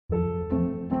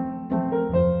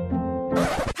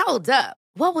Hold up.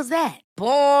 What was that?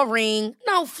 Boring.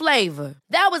 No flavor.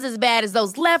 That was as bad as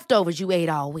those leftovers you ate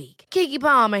all week. Keke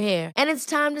Palmer here, and it's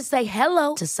time to say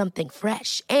hello to something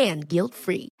fresh and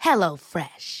guilt-free. Hello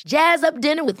Fresh. Jazz up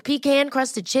dinner with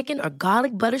pecan-crusted chicken or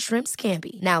garlic butter shrimp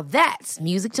scampi. Now that's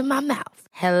music to my mouth.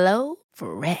 Hello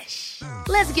Fresh.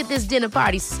 Let's get this dinner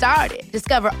party started.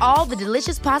 Discover all the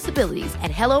delicious possibilities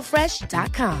at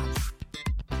hellofresh.com.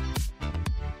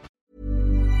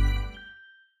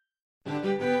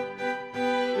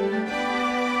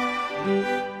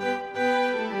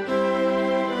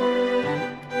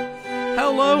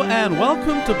 Hello and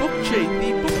welcome to Book Cheat,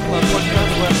 the book club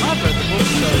podcast where I've read the book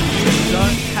so you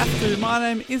don't have to. My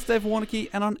name is Dave Warnocky,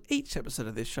 and on each episode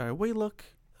of this show we look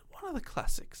at one of the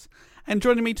classics. And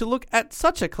joining me to look at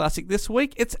such a classic this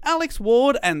week, it's Alex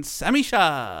Ward and Sammy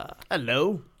Shah.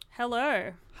 Hello.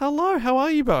 Hello. Hello, how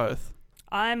are you both?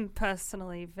 I'm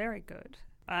personally very good.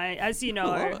 As you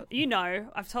know,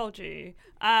 I've told you,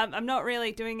 I'm not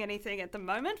really doing anything at the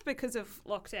moment because of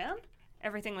lockdown.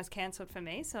 Everything was cancelled for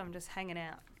me, so I'm just hanging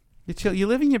out. You're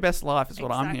living your best life is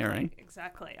what I'm hearing.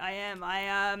 Exactly, I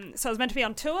am. So I was meant to be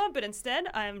on tour, but instead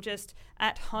I'm just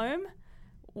at home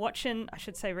watching, I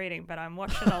should say reading, but I'm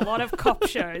watching a lot of cop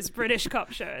shows, British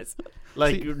cop shows.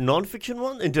 Like non-fiction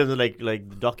one? In terms of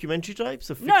like documentary types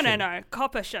of fiction? No.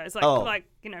 Copper shows.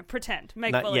 Pretend.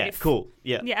 Make believe. Yeah, cool.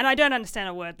 Yeah. Yeah, and I don't understand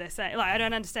a word they're saying. Like, I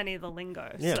don't understand any of the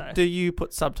lingo. Yeah. So. Do you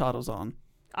put subtitles on?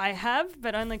 I have,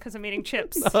 but only because I'm eating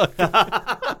chips. I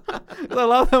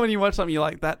love that when you watch something, you're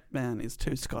like, that man is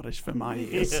too Scottish for my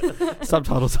ears.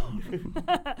 Subtitles on.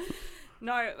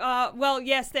 No, well,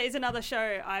 yes, there is another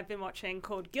show I've been watching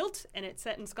called Guilt, and it's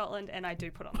set in Scotland, and I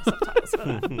do put on the subtitles for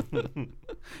that.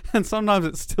 And sometimes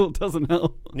it still doesn't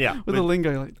help. Yeah. With the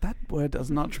lingo, you're like, that word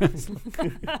does not translate.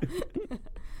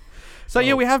 So,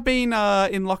 yeah, we have been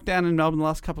in lockdown in Melbourne the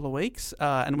last couple of weeks,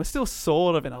 and we're still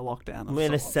sort of in a lockdown. We're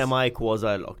in a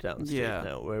semi-quasi-lockdown state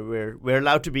now. We're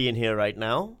allowed to be in here right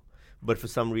now, but for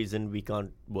some reason we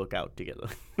can't work out together.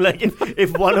 Like,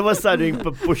 if one of us started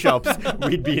doing push-ups,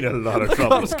 we'd be in a lot of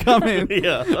trouble. Cops come in,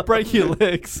 yeah. break your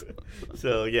legs.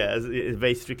 So, yeah, it's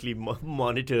very strictly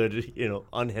monitored,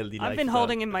 unhealthy lifestyle. I've been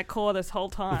holding in my core this whole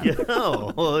time.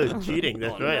 Yeah, cheating,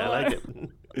 that's right, no. I like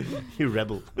it. You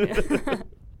rebel.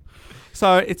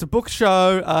 So it's a book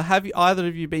show. Have either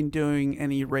of you been doing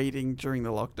any reading during the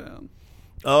lockdown?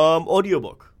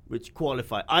 Audiobook, which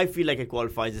I feel like it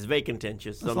qualifies. It's very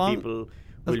contentious. Some people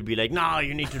will be like, no,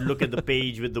 you need to look at the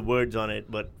page with the words on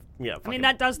it. But yeah, I mean,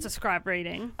 that does describe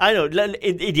reading. I know.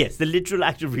 Yes, the literal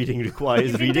act of reading requires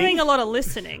You've been reading. doing a lot of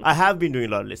listening. I have been doing a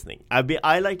lot of listening.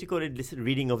 I like to call it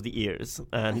reading of the ears,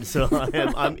 and so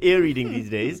I'm ear reading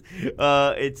these days.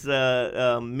 It's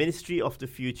Ministry of the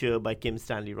Future by Kim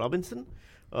Stanley Robinson,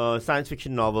 science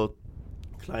fiction novel,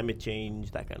 climate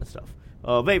change, that kind of stuff.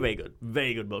 Very, very good.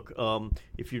 Very good book.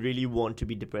 If you really want to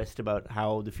be depressed about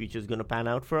how the future is going to pan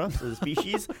out for us as a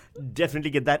species,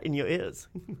 definitely get that in your ears.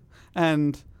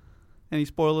 And any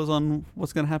spoilers on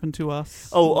what's going to happen to us?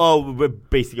 Oh, we're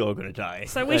basically all going to die.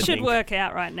 So we should work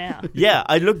out right now. Yeah,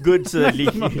 I look good so that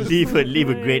leave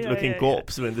a great-looking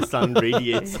corpse when the sun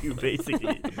radiates you,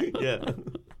 basically. Yeah.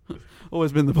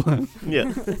 Always been the plan.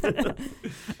 Yeah.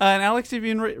 And Alex, have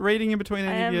you been reading in between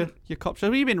any of your cop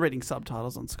shows? Well, you've been reading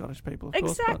subtitles on Scottish people, of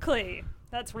course. Exactly.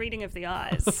 That's reading of the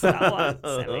eyes. That one,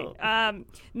 Sammy.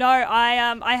 No,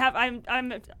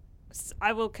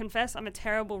 I will confess I'm a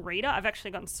terrible reader. I've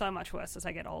actually gotten so much worse as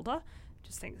I get older.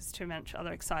 Just think there's too much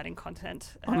other exciting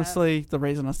content. Honestly, the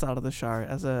reason I started the show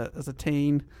as a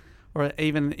teen, or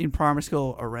even in primary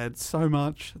school, I read so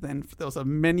much. Then there was a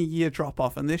many-year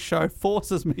drop-off, and this show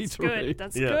forces me to read.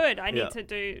 That's good. I need to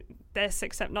do this,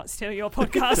 except not steal your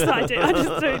podcast. I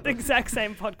just do the exact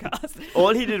same podcast.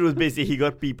 All he did was basically he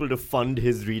got people to fund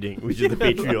his reading, which is the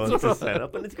Patreon to sign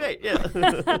up, and it's great.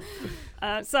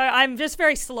 Yeah. So I'm just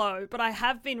very slow, but I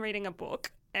have been reading a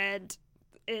book, and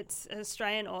it's an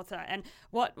Australian author. And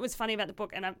what was funny about the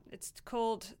book, and it's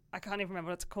called, I can't even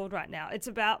remember what it's called right now. It's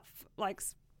about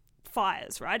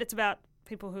fires, right? It's about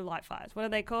people who light fires. What are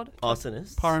they called?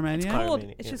 Arsonists.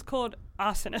 Pyromania. It's just called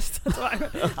arsonist. That's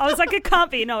what I was like, it can't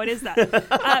be. No, it is that.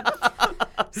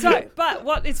 But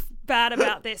what is bad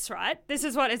about this, right? This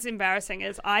is what is embarrassing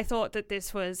is I thought that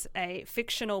this was a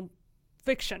fiction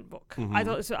book. Mm-hmm. I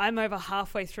thought I'm over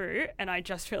halfway through, and I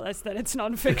just realised that it's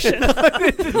non-fiction.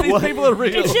 These people are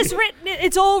real. It's just written.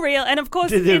 It's all real, and of course,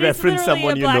 did they reference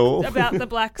someone you know about the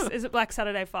blacks? Is it Black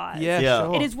Saturday Fires? Yeah.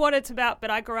 Sure. It is what it's about.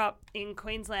 But I grew up in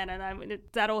Queensland, and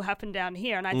that all happened down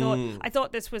here, and I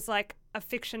thought this was like a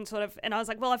fiction sort of, and I was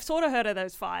like, well, I've sort of heard of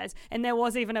those fires, and there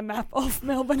was even a map of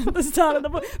Melbourne at the start of the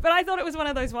book, but I thought it was one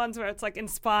of those ones where it's like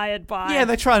inspired by. Yeah,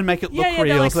 they try and make it look real.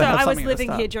 They're like, so so they have I was something at the living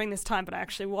start. here during this time, but I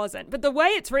actually wasn't. But the way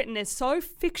it's written is so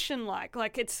fiction-like.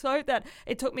 Like, it's so that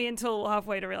it took me until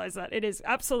halfway to realize that it is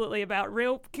absolutely about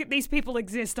real. These people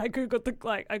exist. I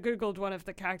googled one of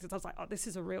the characters. I was like, oh, this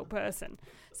is a real person.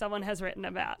 Someone has written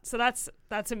about. So that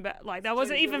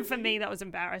wasn't even for me. That was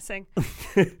embarrassing.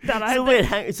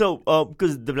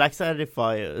 Because the Black Saturday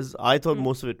fires, I thought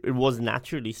most of it was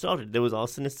naturally started. There was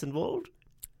arsonists involved.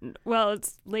 Well,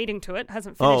 it's leading to it.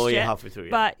 Hasn't finished yet. Halfway through.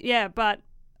 Yeah. But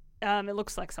it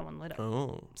looks like someone lit it.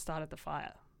 Oh. Started the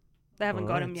fire. They haven't All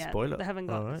got right, him yet. spoiler. They haven't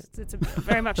got. All right. It's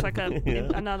very much like Yeah.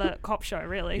 another cop show,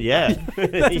 really. Yeah.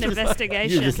 It's an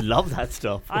investigation. You just love that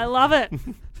stuff. I love it.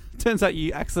 Turns out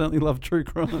you accidentally love true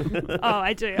crime. Oh,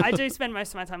 I do. I do spend most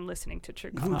of my time listening to true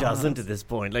crime. Who doesn't at this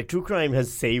point? Like, true crime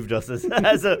has saved us as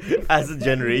a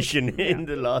generation in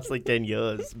the last 10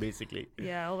 years, basically.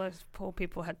 Yeah, all those poor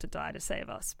people had to die to save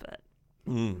us, but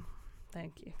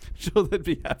thank you. Sure, they'd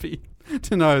be happy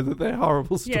to know that they're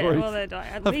horrible stories. Yeah, well, they die.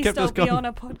 At have least kept I'll us be going. on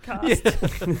a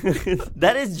podcast.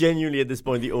 That is genuinely at this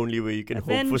point the only way you can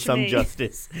hope for some Avenge me.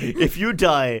 justice. If you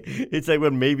die, it's like,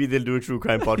 well, maybe they'll do a true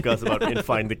crime podcast about it and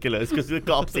find the killers because the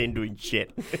cops ain't doing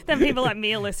shit. Then people like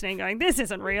me are listening going, this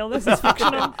isn't real, this is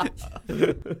fictional.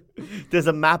 There's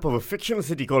a map of a fictional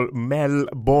city called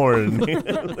Melbourne.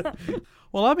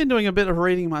 Well, I've been doing a bit of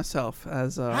reading myself,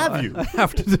 as Have you? I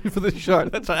have to do for this show.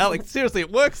 That's right, Alex. Seriously, it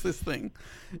works. This thing,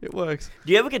 it works.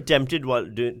 Do you ever get tempted while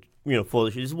doing, for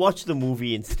the show? Just watch the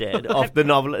movie instead of the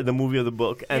novel, the movie or the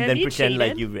book, and Yeah, then have you pretend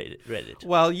like cheated? you read it.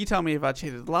 Well, you tell me if I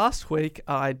cheated. Last week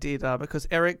I did because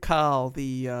Eric Carle,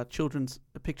 the children's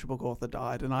picture book author,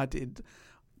 died, and I did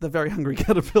The Very Hungry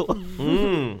Caterpillar.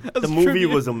 The movie trivia.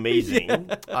 was amazing.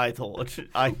 I thought.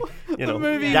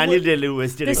 movie Daniel was-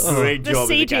 Day-Lewis did a The great the job. as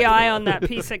a CGI caterpillar. on that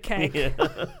piece of cake. Yeah.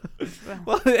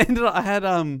 Well, it ended up, I had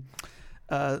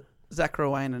Zach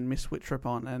Rowan and Miss Whittrop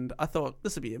on, and I thought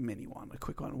this would be a mini one, a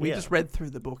quick one. We Yeah. just read through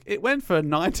the book. It went for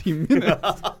 90 minutes.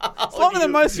 It's longer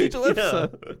than most usual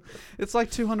episodes. It's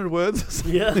like 200 words or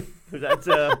something. Yeah, that's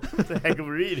a heck of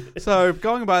a read. So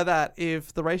going by that,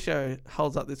 if the ratio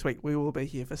holds up this week, we will be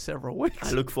here for several weeks.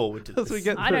 I look forward to As we this.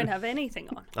 get I through. don't have anything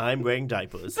on. I'm wearing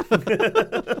diapers.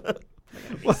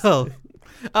 Well,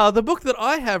 the book that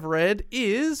I have read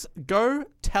is Go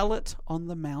Tell It on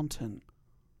the Mountain.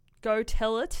 Go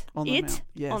tell it. On the mount.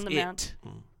 Yes, on the it.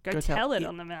 mountain. Go Go tell tell it it.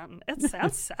 on the mountain. It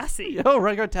sounds sassy. Oh,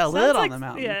 right, go tell Sounds it like, on the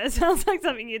mountain. Yeah, it sounds like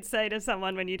something you'd say to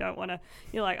someone when you don't want to.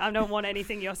 You're like, I don't want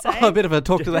anything you're saying. Oh, a bit of a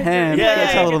talk to the hand. Yeah,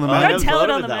 Go tell it on the I Go mountain. never tell thought it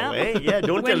of on the that mountain. way. Yeah,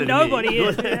 don't when tell it nobody to me.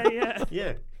 is. Yeah.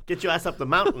 Yeah, get your ass up the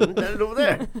mountain. Tell it over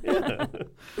there.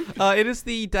 Yeah. It is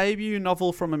the debut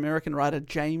novel from American writer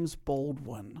James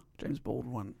Baldwin.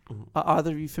 Are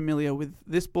either of you familiar with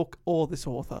this book or this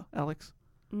author, Alex?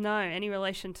 No, any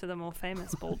relation to the more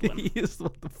famous Baldwin? He is the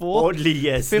fourth, Oddly,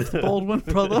 yes. fifth Baldwin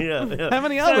brother. Yeah. How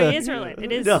many So other? he is related.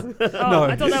 It is. No. Oh,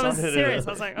 I thought that was No. serious.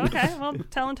 I was like, okay, well,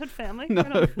 talented family. No.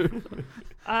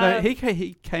 Uh, No,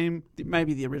 he came,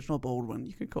 maybe the original Baldwin,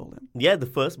 you could call him. Yeah, the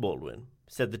first Baldwin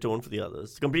set the tone for the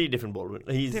others. Completely different Baldwin.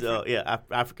 He's Different.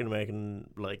 African American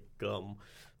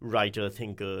writer,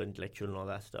 thinker, intellectual, and all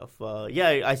that stuff.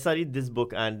 I studied this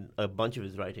book and a bunch of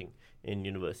his writing in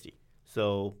university.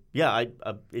 So yeah,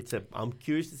 I'm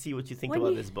curious to see what you think When about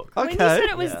you- this book. When you Okay. said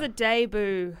it was Yeah. the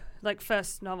debut,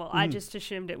 first novel, I just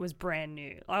assumed it was brand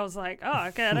new. I was like, oh,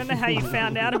 okay, I don't know how you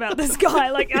found out about this guy.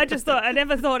 I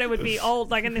never thought it would be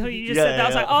old. Until you just said that, I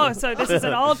was like, oh, so this is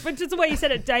an old. But just the way you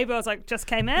said it, debut, I was like, just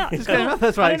came out. Just came out,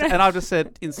 that's I right. don't know. And I've just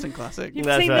said instant classic. You've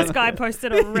That's seen right. this guy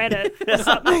posted on Reddit or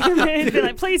something, and he'd be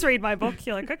like, please read my book.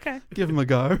 You're like, okay. Give him a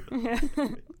go.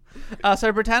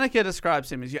 So Britannica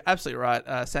describes him as, you're absolutely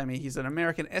right, Sammy. He's an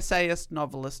American essayist,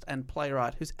 novelist, and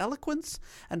playwright whose eloquence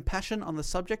and passion on the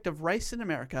subject of race in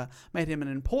America made him an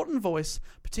important voice,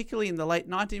 particularly in the late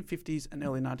 1950s and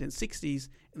early 1960s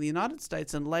in the United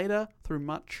States and later through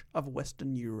much of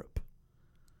Western Europe.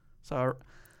 So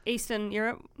Eastern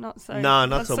Europe, not so. Nah,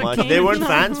 not so much. keen. They weren't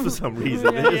fans for some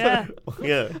reason. Yeah.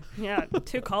 Yeah. Yeah,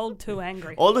 too cold, too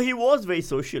angry. Although he was very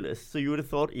socialist, so you would have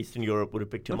thought Eastern Europe would have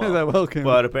picked him they're up. welcome.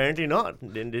 But apparently not.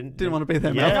 Didn't want to be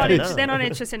their Yeah, mouthpiece. They're not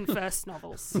interested in first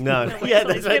novels. No, They're like, yeah, so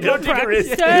that's it's right. a bit more Don't take a practice.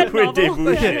 risk Third with novel.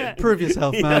 debut. Yeah. Prove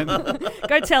yourself, mate.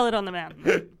 Go tell it on the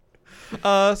mountain.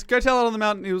 So Go Tell It on the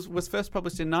Mountain was first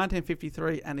published in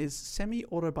 1953 and is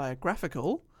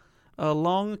semi-autobiographical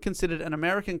long considered an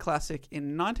American classic,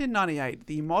 in 1998,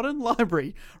 the Modern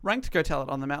Library ranked Go Tell It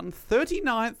on the Mountain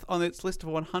 39th on its list of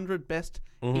 100 best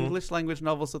English language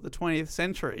novels of the 20th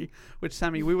century, which,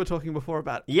 Sammy, we were talking before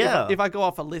about. Yeah. If I go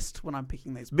off a list when I'm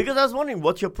picking these books. Because I was wondering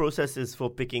what your process is for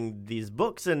picking these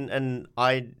books, and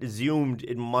I assumed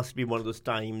it must be one of those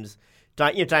times.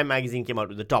 Time magazine came out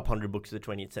with the top 100 books of the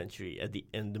 20th century at the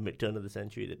mid-turn of the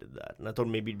century. They did that, and I thought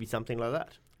maybe it'd be something like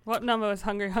that. What number was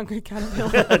Hungry Hungry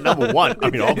Caterpillar? Number one.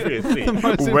 I mean, obviously.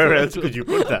 Where else could you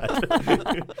put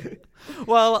that?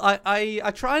 Well,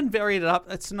 I try and vary it up.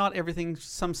 It's not everything.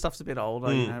 Some stuff's a bit old.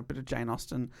 A bit of Jane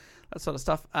Austen, that sort of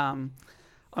stuff.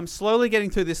 I'm slowly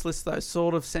getting through this list, though,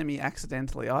 sort of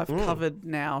semi-accidentally. I've covered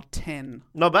now 10.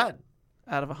 Not bad.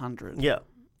 Out of 100. Yeah.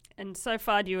 And so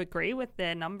far, do you agree with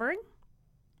their numbering?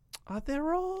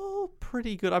 They're all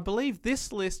pretty good. I believe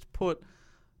this list put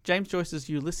James Joyce's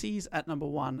Ulysses at number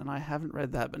 1, and I haven't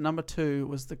read that. But number 2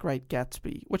 was The Great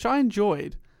Gatsby, which I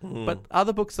enjoyed. But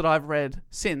other books that I've read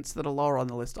since that are lower on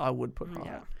the list, I would put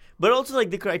higher. But also, like,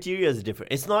 the criteria is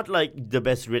different. It's not like the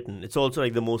best written. It's also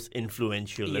like the most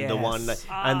influential and the one, like,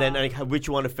 and then like which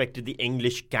one affected the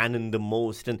English canon the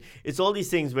most. And it's all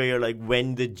these things where you're like,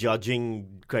 when the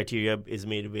judging criteria is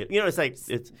made available, it's like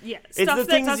it's stuff the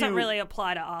that doesn't really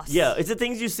apply to us. Yeah, it's the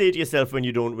things you say to yourself when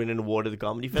you don't win an award at the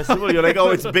comedy festival. You're like,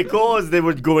 oh, it's because they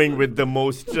were going with the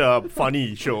most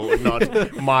funny show,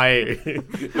 not my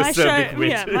show.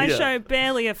 Yeah, my show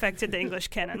barely affected the English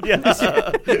canon. Yeah,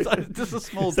 it's just a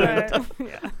small bit.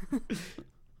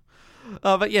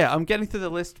 But yeah, I'm getting through the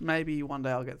list. Maybe one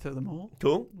day I'll get through them all.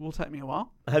 Cool. Will take me a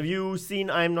while. Have you seen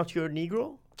I'm Not Your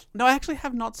Negro? No, I actually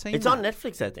have not seen it. It's on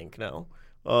Netflix, I think, now.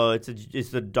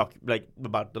 It's a doc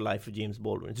about the life of James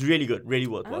Baldwin. It's really good, really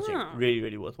worth watching. Really,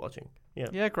 really worth watching.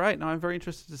 Yeah, great. No, I'm very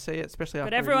interested to see it, especially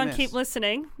after. But everyone keep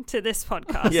listening to this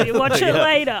podcast. You watch it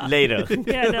later. Later.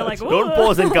 Yeah, they're like, ooh. Don't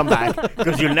pause and come back,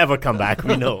 because you'll never come back.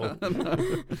 We know.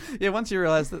 No. Yeah, once you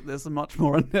realise that there's much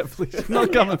more on Netflix,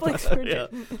 not coming back.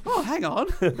 Oh, hang on.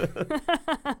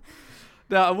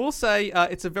 Now, I will say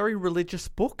it's a very religious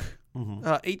book.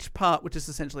 Each part, which is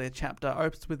essentially a chapter,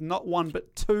 opens with not one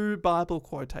but 2 Bible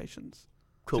quotations.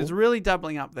 Cool. So it's really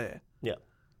doubling up there. Yeah.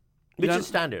 Which is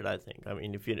standard, I think. I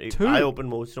mean, if 2? I open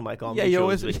most of my comedy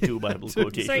shows with 2 Bible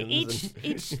quotations. So each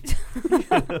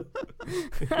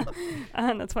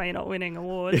and that's why you're not winning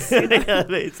awards. Yeah,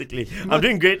 basically. I'm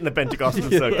doing great in the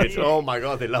Pentecostal circuit. Yeah. Oh my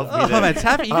God, they love me. Oh man, you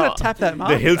gotta tap that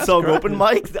mark. The Hillsong open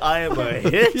mic, I am a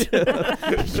hit.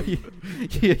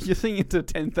 You're singing to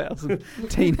 10,000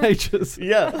 teenagers.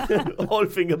 Yeah, all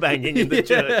finger banging in the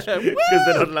church because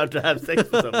they're not allowed to have sex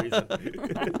for some reason.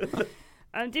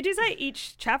 Did you say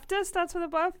each chapter starts with a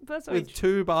Bible verse? With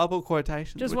 2 Bible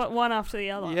quotations. Just one after the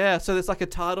other? Yeah, so there's like a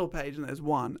title page and there's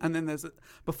one. And then there's,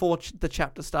 before the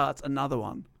chapter starts, another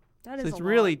one. That so is it's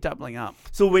really doubling up.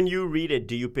 So when you read it,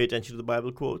 do you pay attention to the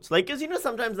Bible quotes? Like, because,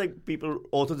 sometimes like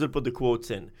authors will put the quotes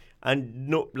in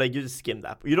and you just skim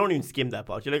that. You don't even skim that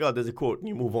part. You're like, oh, there's a quote and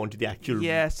you move on to the actual.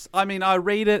 Yes. I mean, I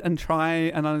read it and try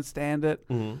and understand it,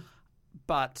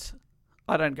 but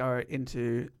I don't go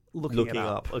into looking it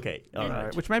up. Okay, all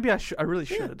right. Which maybe I really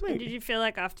should. And did you feel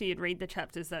like after you'd read the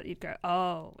chapters that you'd go,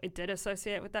 oh, it did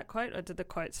associate with that quote, or did the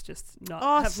quotes just not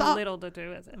have little to do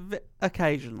with it?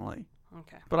 Occasionally.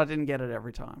 Okay. But I didn't get it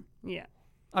every time. Yeah.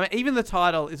 I mean, even the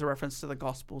title is a reference to the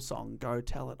gospel song, Go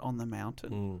Tell It on the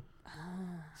Mountain.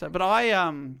 So, but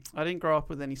I didn't grow up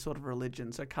with any sort of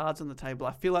religion, so cards on the table.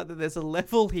 I feel like that there's a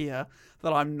level here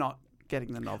that I'm not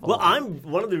getting the novel. Well, I'm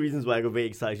one of the reasons why I got very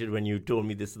excited when you told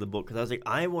me this is the book, because I was like,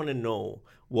 I want to know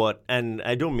what, and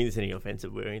I don't mean this in any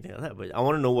offensive way or anything like that, but I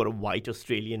want to know what a white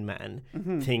Australian man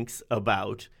thinks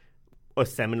about a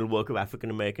seminal work of African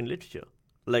American literature.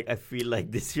 Like, I feel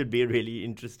like this should be a really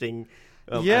interesting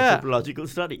anthropological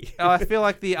study. I feel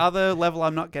like the other level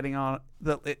I'm not getting on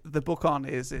the book on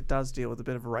is it does deal with a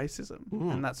bit of racism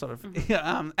and that sort of.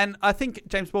 And I think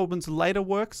James Baldwin's later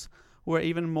works were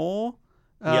even more.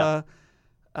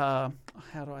 How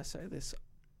do I say this?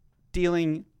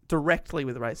 Dealing directly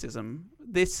with racism.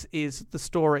 This is the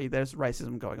story. There's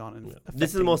racism going on.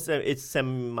 This is more. It's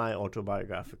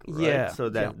semi-autobiographical, right? Yeah. So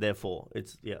therefore,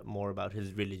 it's more about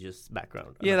his religious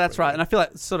background. Yeah, that's right. And I feel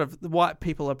like sort of the white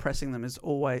people oppressing them is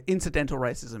always incidental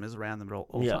racism is around them at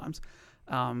all times.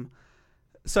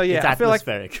 So yeah, it's I feel like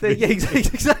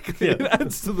exactly. It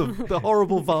adds to the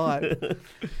horrible vibe.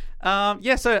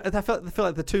 So I feel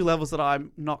like the 2 levels that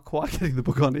I'm not quite getting the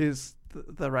book on is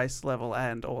the race level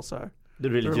and also the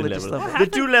religious level. The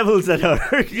 2 levels that are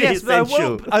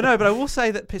essential. I know, but I will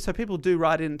say that so people do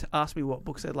write in to ask me what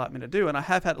books they'd like me to do, and I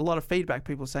have had a lot of feedback.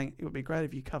 People saying it would be great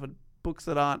if you covered books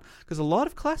that aren't, because a lot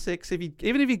of classics, even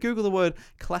if you Google the word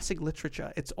classic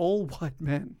literature, it's all white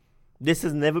men. This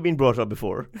has never been brought up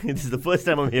before. This is the first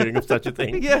time I'm hearing of such a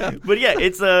thing. Yeah. But yeah,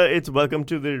 it's welcome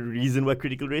to the reason why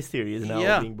critical race theory is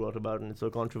now being brought about and it's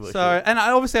so controversial. So, and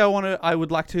I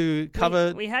would like to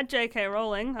cover. We had J.K.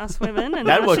 Rowling, us women, and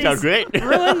that now worked out she's great.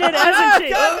 ruined it, hasn't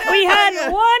she? We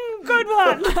had one good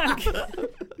one.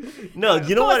 No,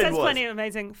 you know what it there's was? plenty of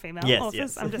amazing female authors.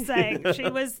 Yes. I'm just saying, she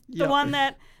was the one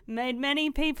that made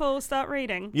many people start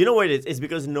reading. You know what it is? It's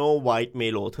because no white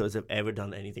male authors have ever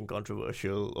done anything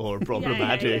controversial or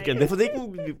problematic, and therefore they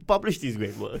can publish these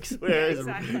great works. Whereas,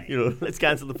 exactly. Let's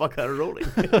cancel the fuck out of Rowling.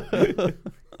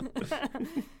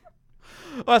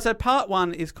 All right, so part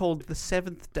 1 is called The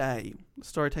Seventh Day. The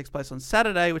story takes place on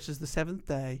Saturday, which is the seventh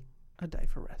day, a day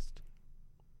for rest.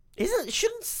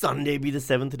 Shouldn't Sunday be the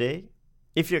seventh day?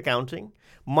 If you're counting.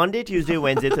 Monday, Tuesday,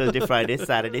 Wednesday, Thursday, Friday,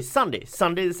 Saturday, Sunday.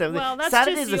 Sunday the 7th day. Well, that's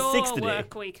Saturday's just the your 6th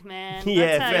work day. week, man.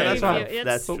 Yeah, how fair, you that's view right. it.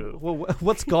 That's Well, true.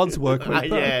 what's God's work week?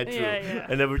 though? Yeah, true. Yeah.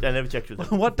 I never checked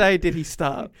with him. What day did he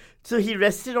start? So he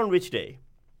rested on which day?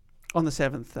 On the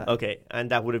seventh day. Okay,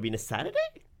 and that would have been a Saturday?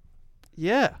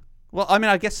 Yeah. Well, I mean,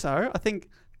 I guess so. I think.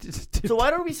 So why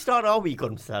don't we start our week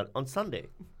on Sunday?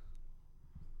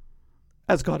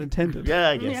 As God intended. Yeah,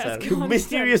 I guess. Yeah, it's so. God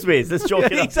Mysterious ways. Let's chalk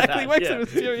it up exactly. to Makes that. it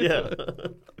mysterious. Yeah.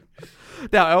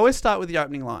 Now, I always start with the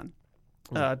opening line,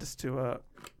 just to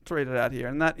read it out here,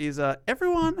 and that is,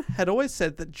 everyone had always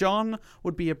said that John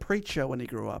would be a preacher when he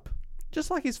grew up,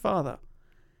 just like his father.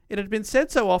 It had been said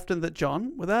so often that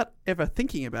John, without ever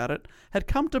thinking about it, had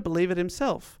come to believe it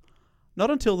himself.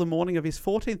 Not until the morning of his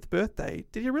 14th birthday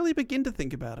did he really begin to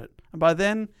think about it, and by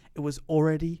then it was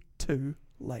already too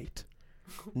late.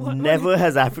 Never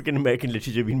has African American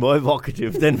literature been more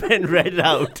evocative than when read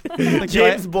out.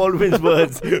 James Baldwin's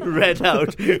words read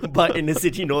out by inner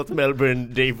city North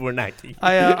Melbourne Dave Wernacki.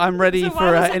 I'm ready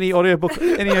for any audiobook,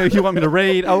 any you want me to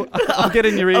read. I'll get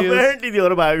in your ears. Apparently the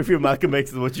autobiography of Malcolm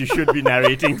X is what you should be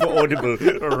narrating for Audible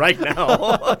right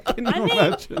now. Can you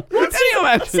imagine?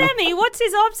 Sammy, what's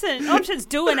his options?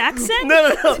 Do an accent?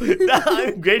 No.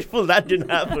 I'm grateful that didn't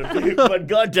happen. But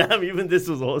goddamn, even this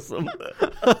was awesome.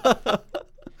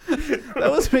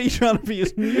 That was me trying to be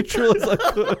as neutral as I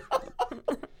could.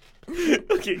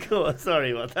 Okay, go on.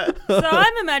 Sorry about that. So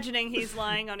I'm imagining he's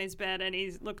lying on his bed and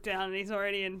he's looked down and he's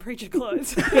already in preacher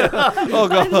clothes. Oh,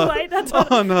 God. Late. That's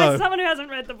Oh, no. As someone who hasn't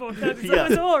read the book, it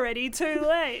was already too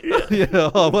late. Yeah,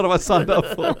 what have I signed up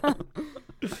for?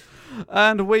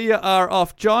 And we are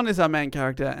off. John is our main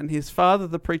character, and his father,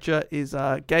 the preacher, is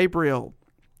Gabriel.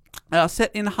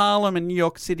 Set in Harlem in New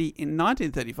York City in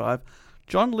 1935,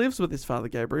 John lives with his father,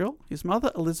 Gabriel, his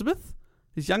mother, Elizabeth,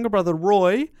 his younger brother,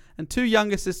 Roy, and two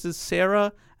younger sisters,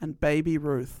 Sarah and baby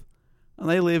Ruth. And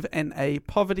they live in a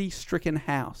poverty-stricken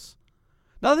house.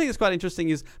 Another thing that's quite interesting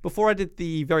is, before I did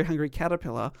the Very Hungry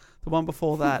Caterpillar, the one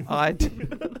before that, I did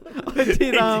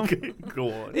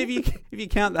Go on. if you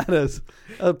count that as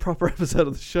a proper episode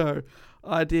of the show,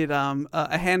 I did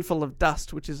a Handful of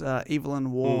Dust, which is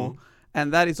Evelyn Waugh,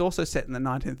 and that is also set in the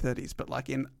 1930s, but like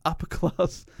in upper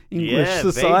class English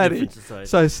society. Very different society.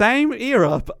 So same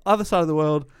era, but other side of the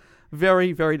world,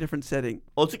 very, very different setting.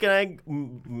 Also, can I...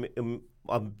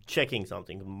 I'm checking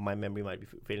something. My memory might be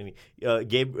failing me.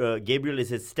 Gabriel is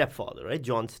his stepfather, right?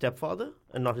 John's stepfather,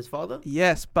 and not his father?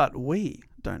 Yes, but we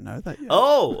don't know that yet.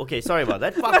 Oh, okay. Sorry about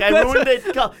that. Fuck, I ruined it.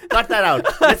 Cut that out.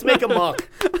 Let's make a mark.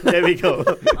 There we go.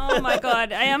 Oh my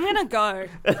god. Hey, I'm gonna go.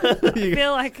 I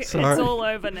feel like it's all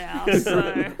over now.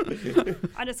 So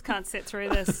I just can't sit through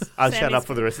this. I'll shut up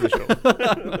for the rest of the show.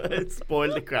 It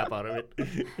spoiled the crap out of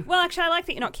it. Well, actually, I like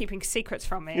that you're not keeping secrets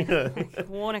from me.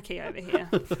 Warnocky over here.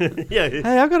 Yeah.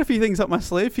 Hey, I've got a few things up my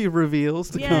sleeve, a few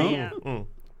reveals to come. Yeah.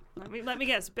 Let me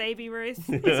guess, baby Ruth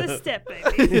is a step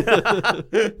baby.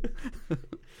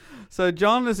 So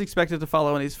John is expected to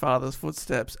follow in his father's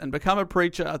footsteps and become a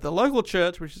preacher at the local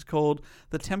church, which is called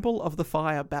the Temple of the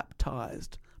Fire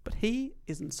Baptized. But he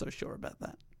isn't so sure about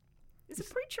that. Is a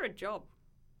preacher a job?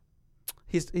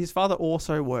 His father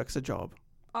also works a job.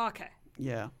 Oh, okay.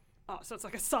 Yeah. Oh, so it's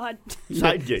like a side...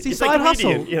 Side gig. It's his It's like side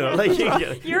comedian, hustle. you know,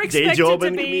 like You're day expected job to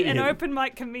and be comedian. an open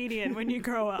mic comedian when you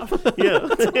grow up. Yeah.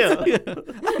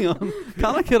 Hang on.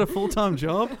 Can't I get a full-time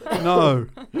job? No.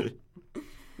 Okay.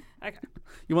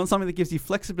 You want something that gives you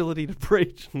flexibility to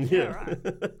preach Yeah, right.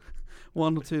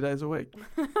 1 or 2 days a week.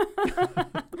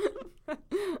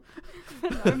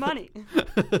 No money.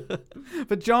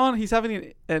 But John, he's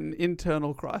having an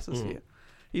internal crisis here.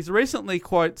 He's recently,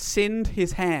 quote, sinned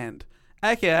his hand,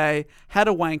 aka had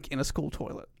a wank in a school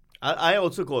toilet. I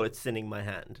also call it sinning my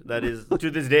hand. That is, to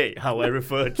this day, how I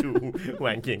refer to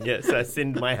wanking. Yes, I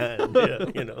sinned my hand. Yeah,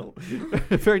 you know.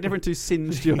 Very different to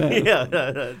singed your hand.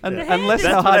 Yeah. Unless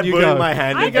That's how when I hard you burn go. my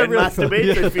hand and then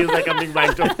masturbate, so it feels like I'm being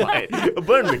wanked on by a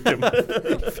burn victim.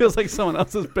 It feels like someone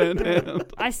else's burnt hand.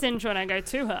 I singe when I go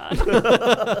too hard.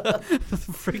 The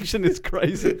friction is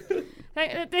crazy.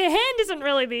 The hand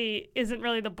isn't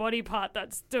really the body part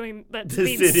that's being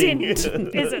sinning.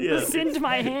 sinned, is it? Yeah. The sinned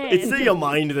my hand. It's your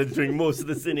mind that's doing most of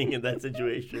the sinning in that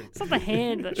situation. It's not the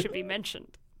hand that should be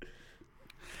mentioned.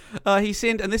 He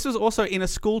sinned, and this was also in a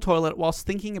school toilet whilst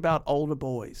thinking about older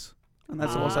boys. And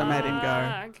that's also made him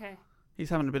go. Okay. He's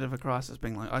having a bit of a crisis,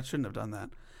 being like, I shouldn't have done that.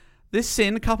 This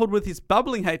sin, coupled with his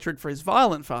bubbling hatred for his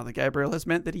violent father, Gabriel, has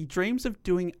meant that he dreams of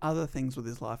doing other things with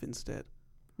his life instead.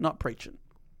 Not preaching.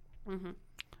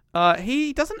 Mm-hmm.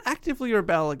 He doesn't actively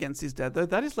rebel against his dad, though.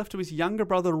 That is left to his younger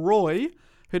brother, Roy,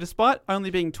 who, despite only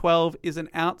being 12, is an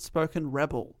outspoken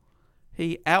rebel.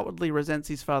 He outwardly resents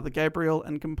his father, Gabriel,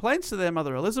 and complains to their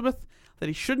mother, Elizabeth, that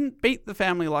he shouldn't beat the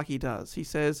family like he does. He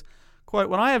says, quote,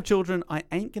 "When I have children, I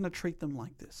ain't going to treat them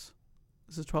like this."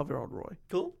 This is 12-year-old Roy.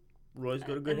 Cool. Roy's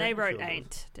got a good And they head for wrote children.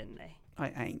 ain't, didn't they? I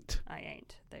ain't. I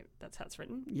ain't. That's how it's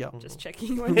written. Yep. Just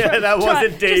checking you weren't Yeah, that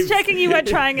wasn't Dave's. Just checking you weren't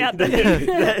trying out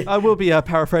the... I will be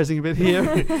paraphrasing a bit here.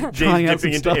 Trying out James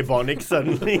some dipping into stuff. Ebonics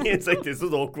suddenly. It's like, this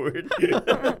is awkward.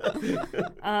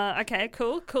 Okay,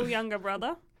 cool. Cool younger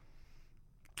brother.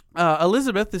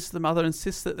 Elizabeth, this is the mother,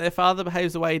 insists that their father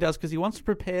behaves the way he does because he wants to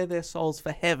prepare their souls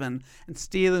for heaven and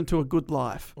steer them to a good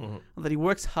life. And that he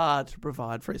works hard to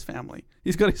provide for his family.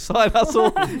 He's got his side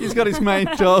hustle. He's got his main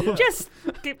job. Just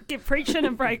give preaching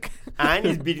a break. And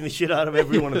he's beating the shit out of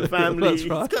everyone in the family. That's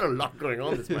right. He's got a lot going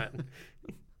on, this man.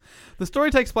 The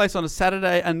story takes place on a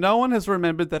Saturday, and no one has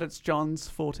remembered that it's John's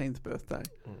 14th birthday.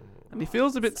 And he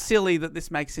feels a bit silly that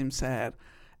this makes him sad.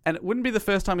 And it wouldn't be the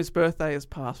first time his birthday has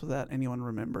passed without anyone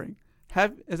remembering.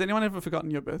 Has anyone ever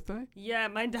forgotten your birthday? Yeah,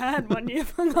 my dad one year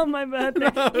forgot my birthday.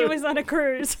 He was on a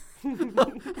cruise.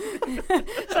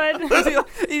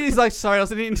 He's like, sorry, I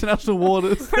was in international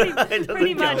waters. Pretty count.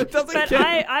 much. It doesn't But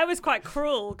count. I was quite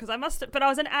cruel because but I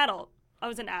was an adult.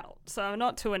 So I'm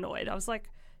not too annoyed. I was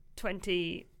like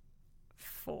 24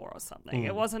 or something.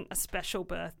 It wasn't a special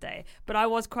birthday, but I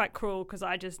was quite cruel because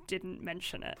I just didn't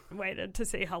mention it. Waited to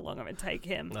see how long it would take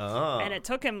him. And it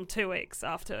took him 2 weeks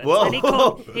afterwards.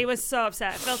 Whoa. And he was so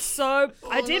upset.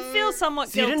 I did feel somewhat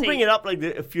So guilty. you didn't bring it up like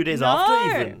a few days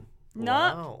after even? No,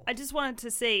 Wow. I just wanted to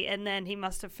see, and then he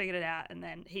must have figured it out, and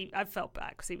then I felt bad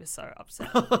because he was so upset.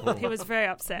 He was very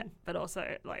upset, but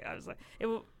also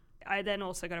I then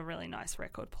also got a really nice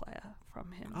record player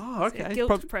from him. Oh, It's a okay.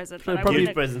 guilt present, but probably-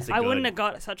 Gift presents are I wouldn't good. have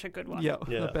got such a good one. Yeah,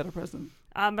 Yeah. a better present.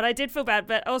 But I did feel bad,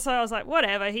 but also I was like,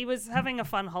 whatever. He was having a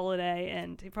fun holiday,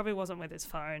 and he probably wasn't with his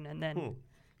phone, and then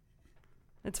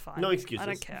it's fine. No excuses. I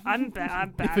don't care. I'm bad.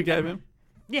 I'm bad. You forgave him.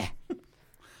 Yeah.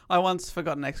 I once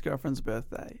forgot an ex-girlfriend's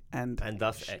birthday, and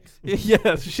thus X.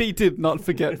 yeah, she did not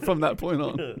forget from that point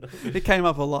on. It came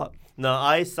up a lot. No,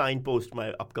 I signpost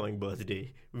my upcoming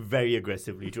birthday very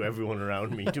aggressively to everyone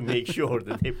around me to make sure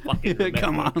that they fucking remember.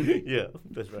 Come on. Yeah,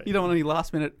 that's right. You don't want any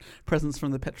last-minute presents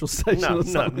from the petrol station No, or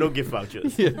something. no gift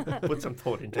vouchers. Yeah. Put some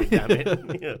thought into it, damn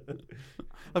it. Yeah.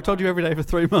 I've told you every day for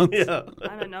 3 months. Yeah.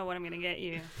 I don't know what I'm going to get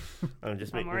you. I'm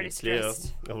just I'm making already it clear.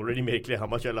 stressed. I've already made it clear how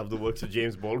much I love the works of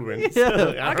James Baldwin. Yeah.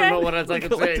 So I Okay. don't know what else I can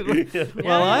say. Collectively.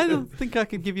 Well, I don't think I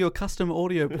could give you a custom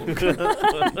audio book.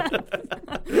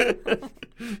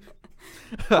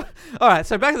 All right,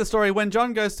 so back to the story. When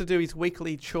John goes to do his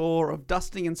weekly chore of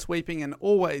dusting and sweeping an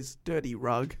always dirty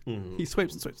rug, he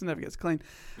sweeps and sweeps and never gets clean.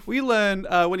 We learn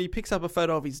when he picks up a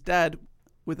photo of his dad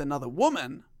with another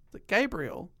woman that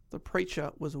Gabriel, the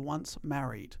preacher, was once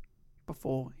married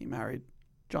before he married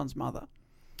John's mother.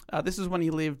 This is when he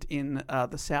lived in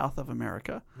the south of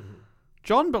America.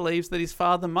 John believes that his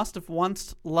father must have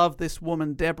once loved this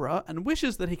woman, Deborah, and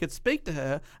wishes that he could speak to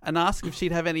her and ask if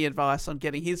she'd have any advice on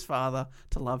getting his father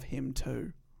to love him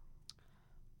too.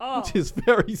 Oh, Which is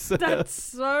very sad. that's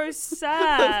so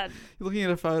sad. You're looking at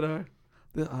a photo.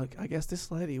 I guess this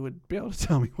lady would be able to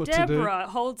tell me what to Deborah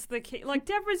holds the key. Like,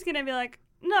 Deborah's going to be like,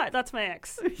 no, that's my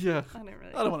ex. do. Yeah. I don't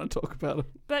really. I don't want to talk about it.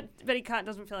 But he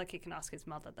doesn't feel like he can ask his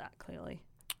mother that clearly.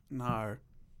 No.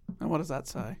 And what does that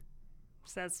say?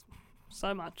 Says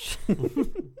so much.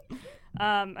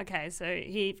 Okay, so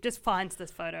he just finds this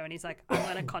photo and he's like, I'm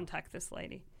going to contact this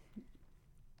lady.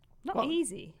 Not Well,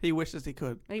 easy. He wishes he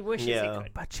could. He wishes Yeah. he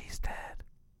could. But she's dead.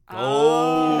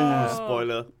 Oh,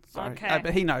 spoiler. Sorry. Okay.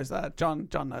 But he knows that. John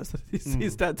knows that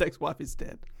his dad's ex-wife is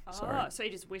dead. Sorry. Oh, so he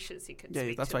just wishes he could Yeah,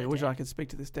 speak that's to why the I wish dead. I could speak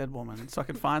to this dead woman so I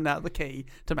could find out the key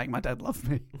to make my dad love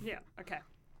me. Yeah, okay.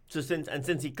 So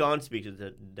since he can't speak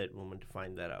to that woman to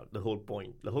find that out, the whole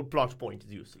plot point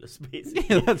is useless, basically.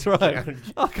 Yeah, that's right.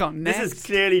 I can't. This is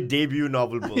clearly debut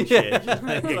novel bullshit.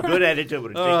 Like a good editor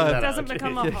would have taken that It doesn't out.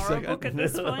 become a horror okay. book at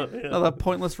this point. Another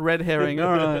pointless red herring.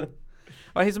 All right.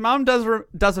 Well, his mum does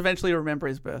eventually remember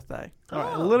his birthday. All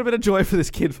right, a little bit of joy for this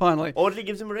kid finally. Oddly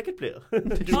gives him a record player.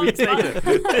 Oh, it's fun.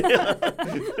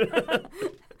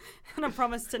 And I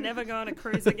promise to never go on a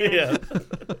cruise again. Yeah.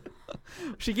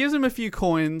 She gives him a few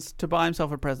coins to buy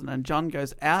himself a present, and John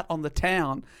goes out on the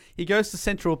town. He goes to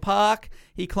Central Park.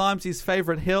 He climbs his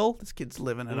favourite hill. This kid's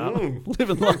living it up.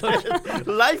 Living life.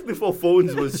 Life before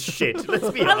phones was shit. Let's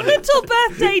be A honest. little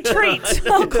birthday treat.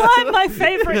 I'll climb my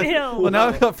favourite hill. Well, now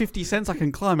I've got 50 cents. I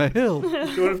can climb a hill.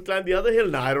 You want to climb the other hill?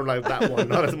 No, I don't like that one.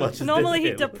 Not as much as Normally this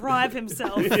he'd hill. deprive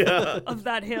himself of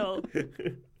that hill.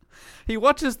 He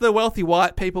watches the wealthy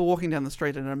white people walking down the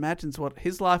street and imagines what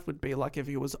his life would be like if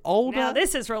he was older. Now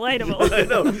this is relatable. I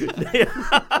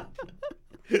know.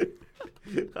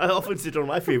 I often sit on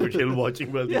my favorite hill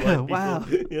watching wealthy white people. wow.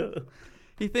 Yeah.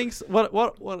 He thinks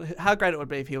how great it would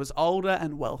be if he was older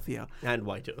and wealthier. And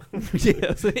whiter.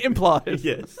 Yes, implied.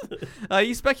 Yes.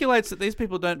 He speculates that these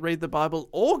people don't read the Bible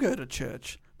or go to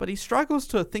church, but he struggles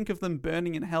to think of them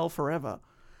burning in hell forever.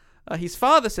 His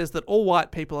father says that all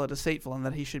white people are deceitful and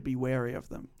that he should be wary of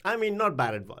them. I mean, not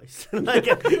bad advice.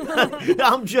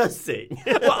 I'm just saying.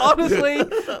 Well, honestly,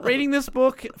 reading this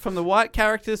book from the white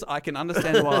characters, I can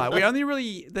understand why.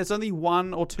 There's only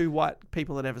one or two white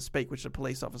people that ever speak, which are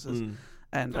police officers.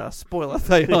 And spoiler,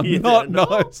 they are not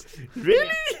nice.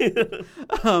 Really?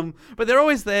 But they're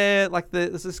always there. Like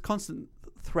there's this constant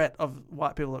threat of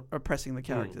white people oppressing the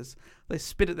characters. They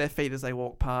spit at their feet as they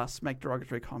walk past, make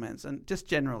derogatory comments, and just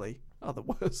generally are the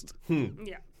worst.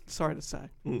 Yeah. Sorry to say.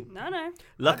 No.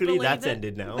 Luckily, I believe that's it.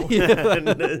 ended now. And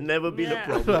there's never been a Yeah.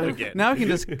 problem again. Now we can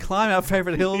just climb our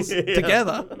favourite hills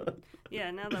together.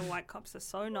 Yeah, now the white cops are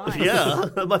so nice. Yeah,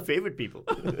 my favorite people.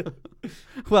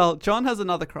 Well, John has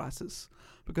another crisis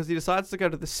because he decides to go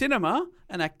to the cinema,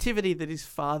 an activity that his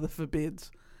father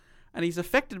forbids. And he's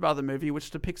affected by the movie,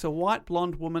 which depicts a white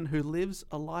blonde woman who lives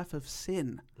a life of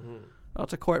sin. Well,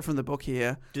 to quote from the book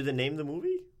here. Do they name the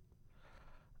movie?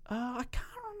 I can't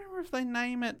remember if they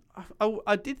name it.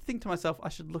 I did think to myself, I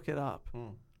should look it up.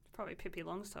 Probably Pippi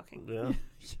Longstocking. Yeah.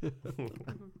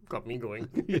 Got me going.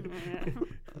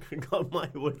 Yeah. Got my,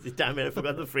 what's the damn it, I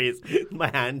forgot the phrase. My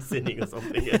hand sinning or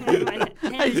something. My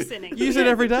hand sinning. Use it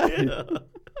every day.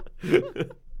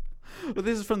 Well,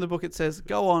 this is from the book. It says,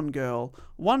 "Go on, girl.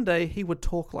 One day he would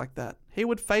talk like that. He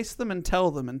would face them and tell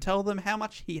them how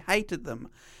much he hated them,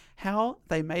 how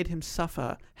they made him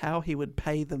suffer, how he would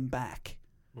pay them back."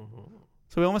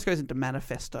 So he almost goes into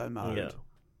manifesto mode. Yeah.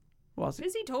 Was it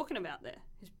Who's he talking about there?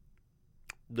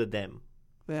 Them.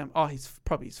 them? Oh, he's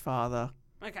probably his father.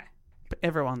 Okay. But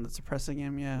everyone that's oppressing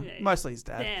him, yeah. Yeah. Mostly his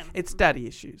dad. Them. It's daddy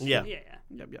issues. Yeah. Yeah.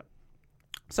 Yep.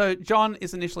 So John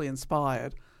is initially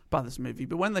inspired by this movie,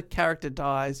 but when the character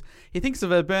dies, he thinks of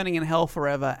her burning in hell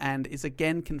forever and is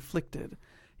again conflicted.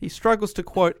 He struggles to,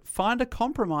 quote, find a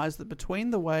compromise that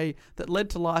between the way that led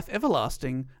to life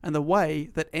everlasting and the way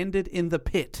that ended in the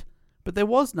pit. But there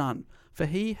was none, for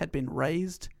he had been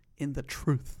raised in the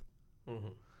truth.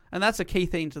 And that's a key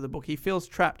theme to the book. He feels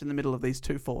trapped in the middle of these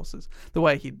two forces. The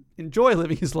way he'd enjoy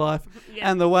living his life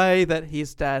and the way that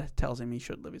his dad tells him he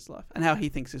should live his life and how he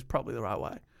thinks is probably the right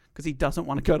way because he doesn't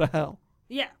want to go to hell.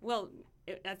 Yeah, well,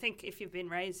 I think if you've been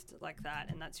raised like that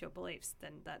and that's your beliefs,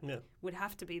 then that would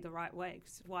have to be the right way.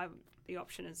 Because why the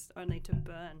option is only to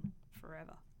burn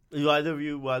forever? Either of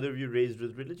you raised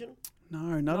with religion?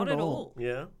 No, not at all.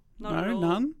 Yeah. Not at all.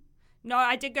 None? No,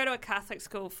 I did go to a Catholic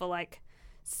school for like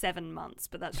 7 months,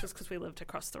 but that's just because we lived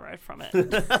across the road from it.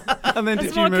 And then did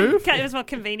It's you more move? it was more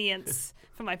convenience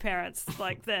for my parents,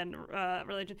 like than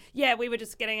religion. Yeah, we were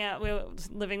just getting out. We were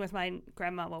living with my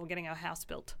grandma while we were getting our house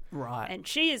built. Right. And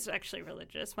she is actually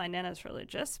religious. My nana's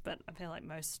religious, but I feel like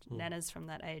most nanas from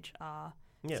that age are.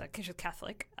 Yeah. So, 'cause she's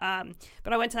Catholic.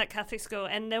 But I went to that Catholic school,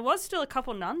 and there was still a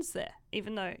couple nuns there,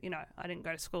 even though I didn't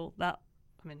go to school that.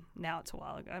 I mean, now it's a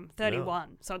while ago. I'm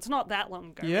 31, so it's not that long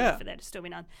ago for there to still be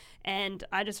none. And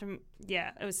I just,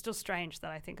 it was still strange that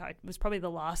I think I was probably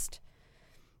the last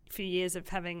few years of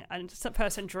having a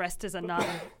person dressed as a nun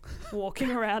walking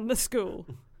around the school.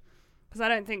 Because I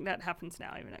don't think that happens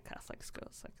now, even at Catholic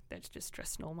schools. Like, they're just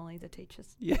dressed normally, the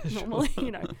teachers. Yeah, normally,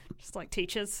 just like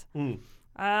teachers.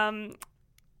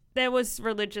 There was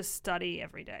religious study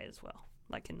every day as well,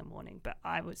 like in the morning. But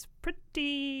I was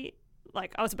pretty...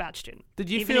 I was a bad student. Did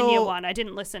you Even feel... in year one, I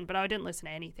didn't listen, but I didn't listen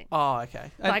to anything. Oh, okay.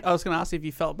 I was going to ask if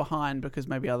you felt behind because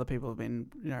maybe other people have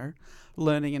been,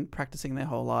 learning and practicing their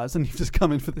whole lives and you've just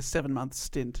come in for this 7-month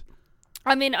stint.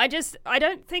 I mean, I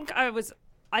don't think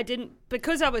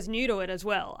because I was new to it as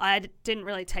well, I didn't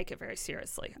really take it very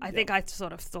seriously. I think I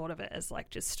sort of thought of it as like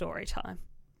just story time.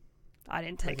 I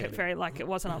didn't take it very, like, it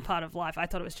wasn't a part of life. I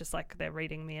thought it was just like they're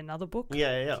reading me another book.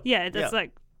 Yeah, that's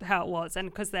like how it was. And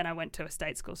because then I went to a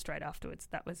state school straight afterwards.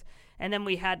 And then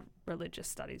we had religious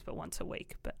studies, but once a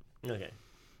week. But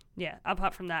yeah,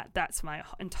 apart from that, that's my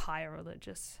entire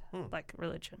religion.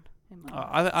 In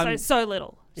my life. So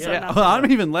little. Yeah,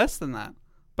 I'm even less than that.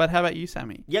 But how about you,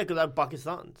 Sammy? Yeah, because I'm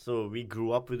Pakistan, so we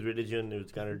grew up with religion. It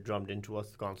was kind of drummed into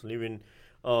us constantly.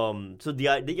 So the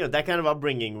idea, that kind of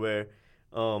upbringing where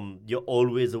you're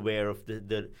always aware of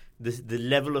the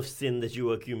level of sin that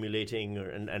you are accumulating,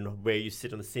 and where you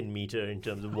sit on the sin meter in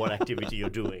terms of what activity you're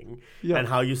doing, and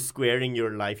how you're squaring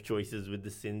your life choices with the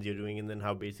sins you're doing, and then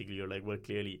how basically you're like, well,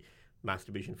 clearly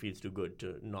masturbation feels too good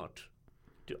to not.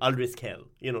 I'll risk hell,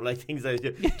 like things like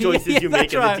choices you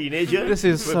make as a teenager. This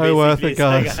is so worth it,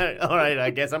 guys. Like, all right, I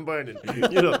guess I'm burning.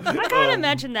 I can't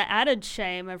imagine the added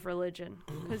shame of religion,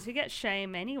 because you get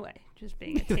shame anyway, just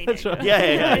being a teenager. That's right.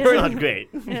 Yeah, it's not great.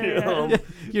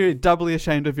 You're doubly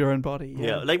ashamed of your own body.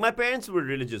 Yeah, like my parents were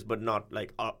religious, but not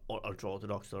like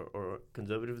ultra-Orthodox or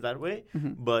conservative that way.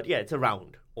 Mm-hmm. But yeah, it's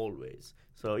around always.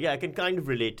 So yeah, I can kind of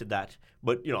relate to that.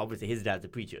 But obviously his dad's a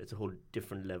preacher. It's a whole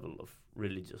different level of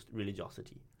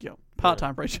religiosity. Yeah,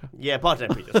 part-time preacher. Yeah, part-time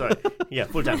preacher. Sorry. Yeah,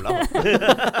 full-time lover.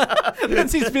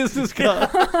 That's his business card.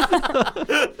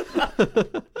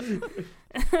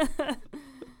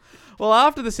 Well,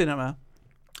 after the cinema,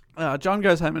 John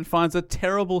goes home and finds a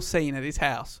terrible scene at his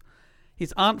house.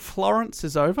 His Aunt Florence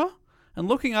is over and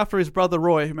looking after his brother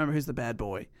Roy, remember who's the bad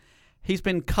boy. He's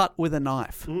been cut with a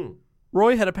knife. Mm.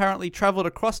 Roy had apparently travelled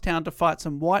across town to fight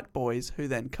some white boys who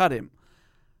then cut him.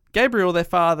 Gabriel, their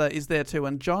father, is there too,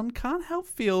 and John can't help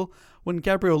feel when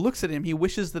Gabriel looks at him, he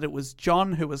wishes that it was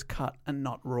John who was cut and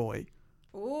not Roy.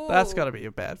 Ooh. That's got to be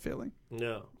a bad feeling.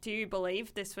 No. Do you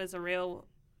believe this was a real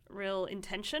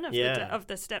intention of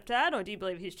the stepdad, or do you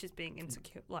believe he's just being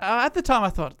insecure? At the time, I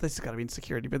thought this has got to be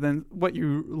insecurity, but then what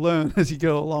you learn as you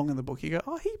go along in the book, you go,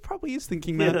 oh, he probably is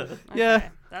thinking that. Okay,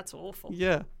 that's awful.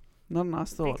 Yeah. Not a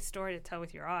nice thought. Big story to tell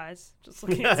with your eyes. Just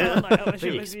looking at someone like, oh,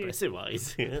 very expressive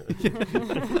eyes.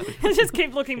 Just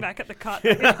keep looking back at the cut.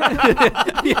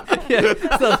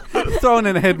 So, throwing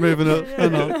in a head movement.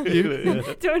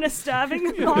 Doing a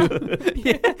stabbing.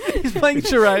 He's playing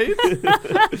charades.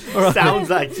 Right. Sounds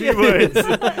like 2 words.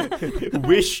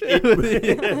 Wish it was.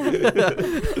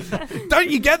 Don't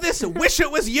you get this? Wish it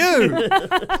was you.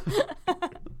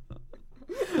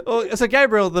 Well, so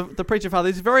Gabriel, the preacher father,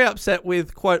 is very upset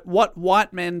with, quote, what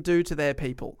white men do to their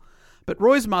people. But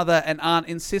Roy's mother and aunt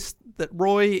insist that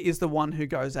Roy is the one who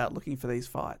goes out looking for these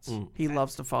fights. Mm. He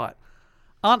loves to fight.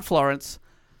 Aunt Florence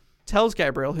tells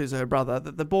Gabriel, who's her brother,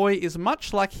 that the boy is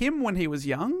much like him when he was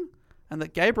young, and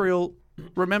that Gabriel,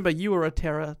 remember, you were a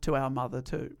terror to our mother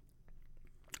too.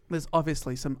 There's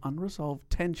obviously some unresolved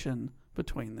tension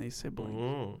between these siblings.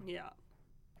 Mm. Yeah.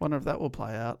 Wonder if that will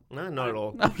play out. No, not at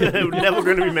all. Never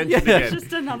going to be mentioned again.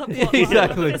 Just another plot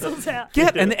exactly.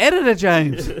 Get an editor,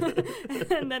 James.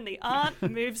 And then the aunt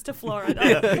moves to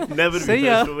Florida. Never to be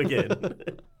mentioned again.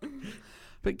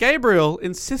 But Gabriel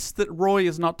insists that Roy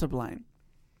is not to blame.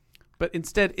 But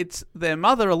instead, it's their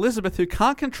mother, Elizabeth, who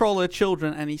can't control her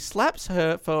children, and he slaps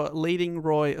her for leading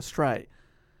Roy astray.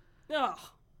 Oh,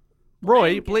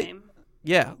 Roy...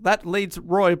 that leads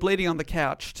Roy, bleeding on the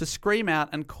couch, to scream out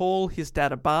and call his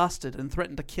dad a bastard and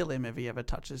threaten to kill him if he ever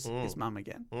touches his mum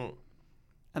again. Mm.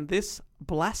 And this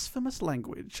blasphemous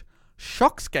language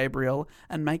shocks Gabriel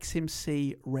and makes him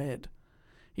see red.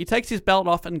 He takes his belt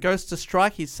off and goes to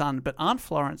strike his son, but Aunt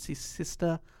Florence, his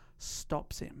sister,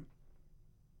 stops him.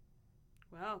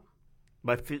 Wow.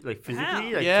 But physically?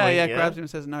 Grabs him and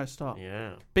says, no, stop.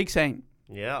 Yeah. Big scene.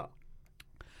 Yeah.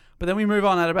 But then we move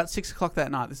on at about 6 o'clock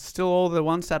that night. This is still all the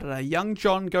one Saturday. Young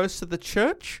John goes to the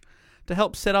church to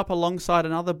help set up alongside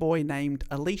another boy named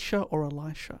Elisha or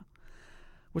Elisha.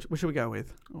 Which should we go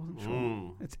with? I wasn't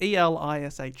sure. It's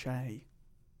Elisha.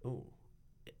 Oh.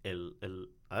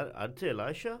 I'd say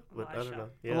Elisha, but I don't know.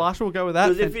 Yeah. Elisha will go with that.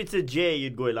 Because if it's a J,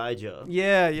 you'd go Elijah.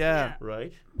 Yeah.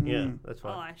 Right? Yeah, that's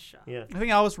fine. Elisha. Yeah. I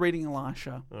think I was reading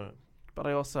Elisha. But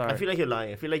I feel like you're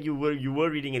lying. I feel like you were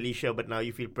reading Elisha, but now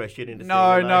you feel pressured into saying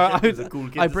Elisha. Cool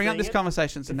I bring up this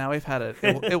conversation, so now we've had it.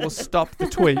 It will stop the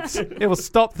tweets. It will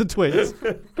stop the tweets.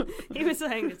 He was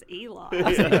saying it's Eli.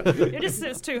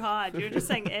 It's too hard. You're just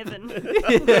saying Evan.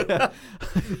 Yeah.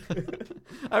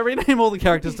 I rename all the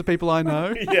characters to people I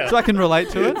know, so I can relate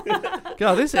to it.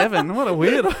 God, this Evan, what a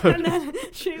weirdo. And then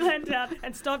she leaned down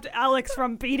and stopped Alex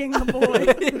from beating the boy.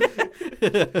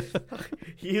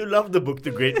 You love the book, The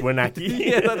Great Wanaki.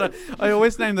 Yeah, I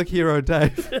always name the hero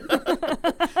Dave.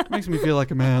 Makes me feel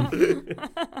like a man.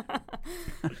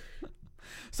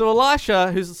 So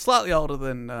Elisha, who's slightly older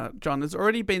than John, has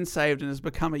already been saved and has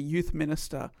become a youth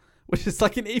minister, which is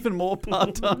like an even more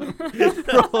part-time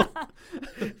role.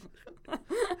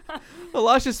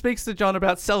 Elisha speaks to John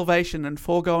about salvation and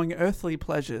foregoing earthly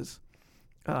pleasures,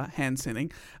 hand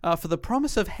sinning, for the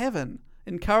promise of heaven,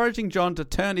 encouraging John to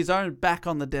turn his own back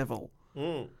on the devil.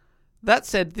 That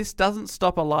said, this doesn't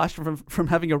stop Elisha from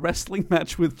having a wrestling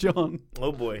match with John.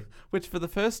 Oh boy. Which for the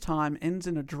first time ends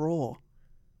in a draw.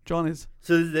 John is...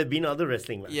 So there have been other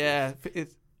wrestling matches? Yeah.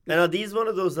 And are these one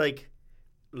of those like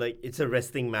it's a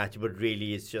wrestling match, but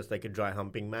really it's just like a dry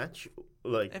humping match?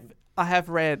 Like, I have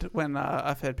read when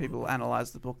I've heard people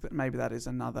analyse the book that maybe that is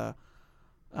another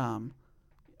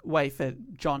way for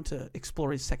John to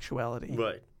explore his sexuality.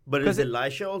 Right. But is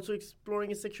Elisha also exploring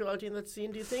his sexuality in that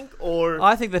scene, do you think? Or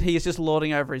I think that he is just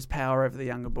lording over his power over the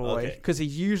younger boy because Okay.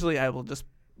 he's usually able to just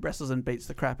wrestles and beats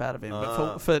the crap out of him.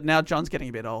 But for now, John's getting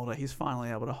a bit older. He's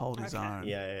finally able to hold his own.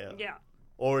 Yeah. Yeah.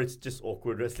 Or it's just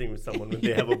awkward wrestling with someone when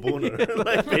they have a boner.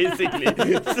 Like, basically.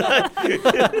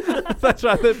 That's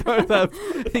right. They both have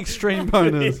extreme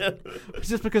boners. Yeah. It's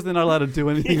just because they're not allowed to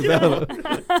do anything about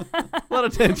it. A lot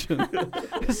of tension.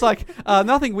 It's like,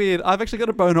 nothing weird. I've actually got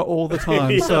a boner all the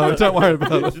time, so don't worry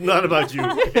about It's it. not about you.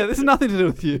 Yeah, this has nothing to do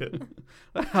with you.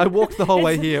 I walked the whole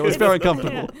way here. It was very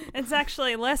comfortable. Yeah, it's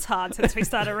actually less hard since we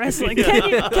started wrestling.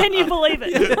 Can you believe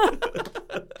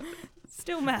it?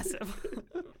 Still massive.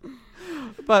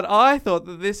 But I thought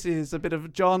that this is a bit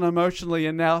of John emotionally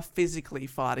and now physically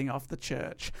fighting off the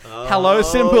church. Hello,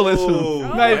 symbolism.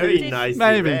 Oh, Maybe. Very nicely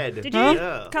Maybe. read. Did you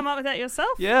Yeah. come up with that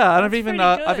yourself? Yeah, and That's pretty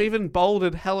I've good. even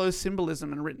bolded hello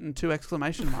symbolism and written 2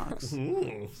 exclamation marks.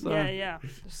 So, Yeah.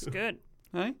 It's good.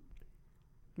 Hey?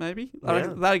 Maybe? Yeah. I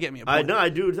reckon that'll get me a point. I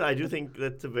do think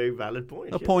that's a very valid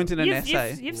point. A point in an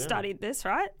essay. You've studied this,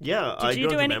 right? Yeah, I you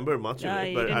don't do any- remember much No, of it,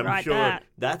 you but didn't I'm write sure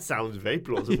that. sounds very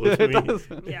plausible Yeah, to it me. does.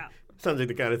 Yeah. Sounds like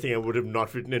the kind of thing I would have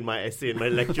not written in my essay, and my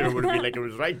lecturer would have been like, it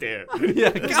was right there.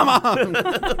 Yeah, come on!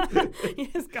 You're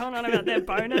just going on about their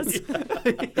bonus.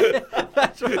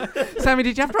 That's right. Sammy,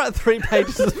 did you have to write 3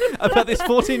 pages about this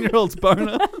 14-year-old's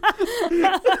boner?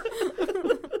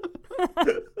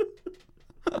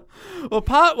 Well,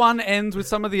 part 1 ends with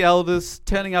some of the elders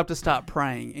turning up to start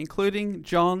praying, including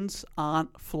John's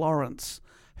Aunt Florence,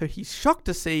 who he's shocked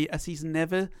to see as he's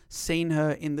never seen her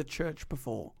in the church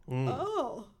before.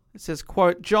 Oh. It says,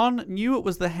 quote, John knew it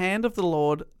was the hand of the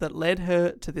Lord that led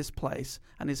her to this place,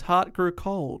 and his heart grew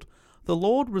cold. The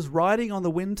Lord was riding on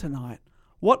the wind tonight.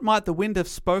 What might the wind have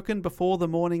spoken before the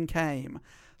morning came?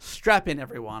 Strap in,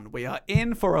 everyone. We are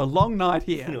in for a long night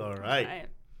here. All right. Right.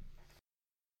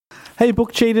 Hey,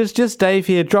 book cheaters, just Dave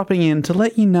here, dropping in to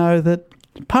let you know that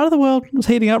part of the world is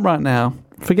heating up right now.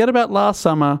 Forget about last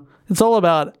summer. It's all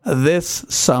about this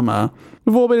summer.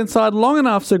 We've all been inside long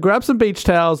enough, so grab some beach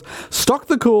towels, stock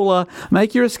the cooler,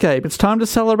 make your escape. It's time to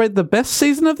celebrate the best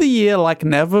season of the year like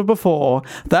never before.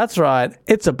 That's right,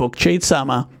 it's a book cheat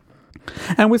summer.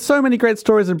 And with so many great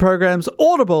stories and programs,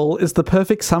 Audible is the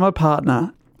perfect summer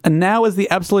partner. And now is the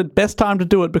absolute best time to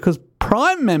do it because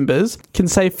Prime members can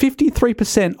save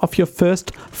 53% off your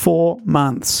first 4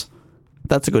 months.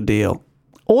 That's a good deal.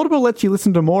 Audible lets you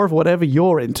listen to more of whatever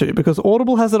you're into because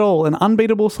Audible has it all, an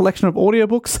unbeatable selection of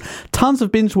audiobooks, tons of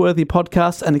binge-worthy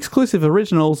podcasts and exclusive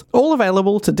originals, all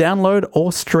available to download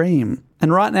or stream.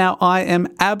 And right now, I am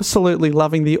absolutely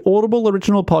loving the Audible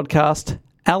original podcast,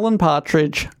 Alan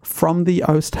Partridge from the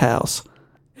Oast House.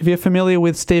 If you're familiar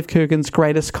with Steve Coogan's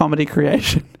greatest comedy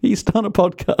creation, he's done a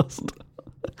podcast.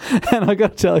 And I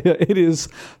got to tell you, it is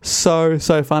so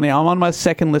funny. I'm on my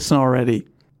 2nd listen already.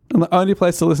 And the only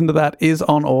place to listen to that is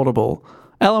on Audible.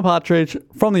 Alan Partridge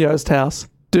from the Oast House.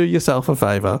 Do yourself a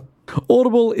favour.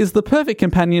 Audible is the perfect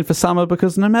companion for summer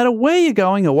because no matter where you're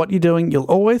going or what you're doing, you'll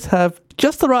always have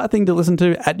just the right thing to listen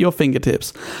to at your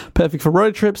fingertips. Perfect for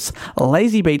road trips,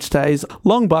 lazy beach days,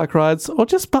 long bike rides, or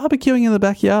just barbecuing in the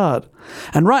backyard.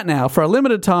 And right now, for a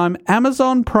limited time,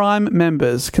 Amazon Prime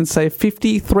members can save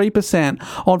 53%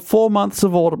 on 4 months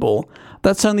of Audible.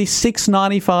 That's only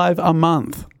 $6.95 a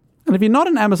month. And if you're not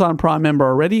an Amazon Prime member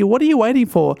already, what are you waiting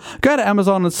for? Go to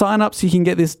Amazon and sign up so you can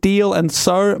get this deal and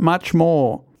so much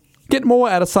more. Get more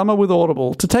out of summer with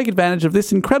Audible. To take advantage of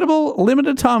this incredible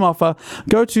limited time offer,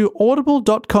 go to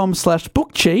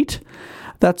audible.com/bookcheat.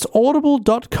 That's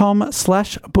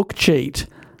audible.com/bookcheat.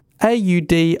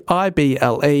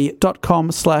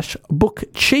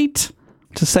 audible.com/bookcheat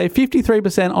to save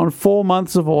 53% on 4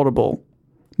 months of Audible.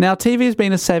 Now, TV has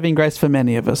been a saving grace for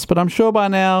many of us, but I'm sure by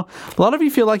now a lot of you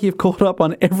feel like you've caught up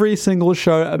on every single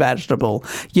show imaginable.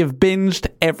 You've binged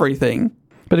everything.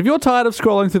 But if you're tired of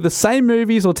scrolling through the same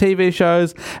movies or TV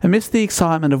shows and miss the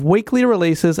excitement of weekly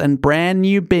releases and brand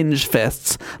new binge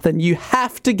fests, then you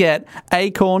have to get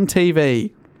Acorn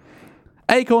TV.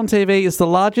 Acorn TV is the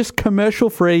largest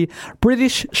commercial-free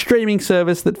British streaming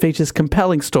service that features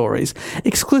compelling stories,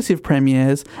 exclusive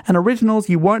premieres, and originals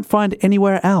you won't find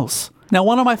anywhere else. Now,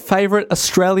 one of my favourite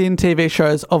Australian TV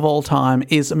shows of all time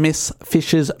is Miss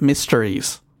Fisher's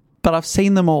Mysteries. But I've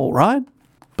seen them all, right?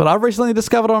 But I've recently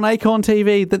discovered on Acorn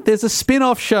TV that there's a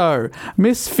spin-off show,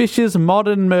 Miss Fisher's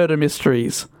Modern Murder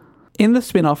Mysteries. In the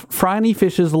spin-off, Phryne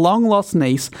Fisher's long-lost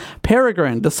niece,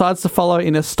 Peregrine, decides to follow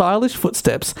in her stylish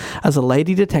footsteps as a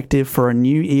lady detective for a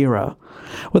new era.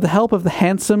 With the help of the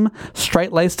handsome,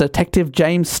 straight-laced detective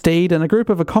James Steed and a group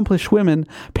of accomplished women,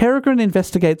 Peregrine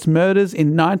investigates murders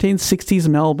in 1960s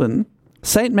Melbourne.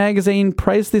 Saint Magazine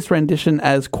praised this rendition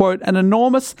as, quote, an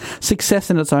enormous success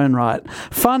in its own right.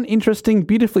 Fun, interesting,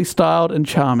 beautifully styled and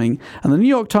charming. And the New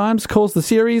York Times calls the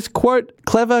series, quote,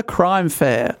 clever crime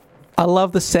fare. I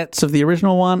love the sets of the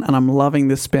original one and I'm loving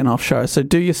this spin-off show, so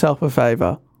do yourself a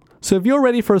favour. So if you're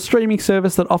ready for a streaming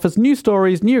service that offers new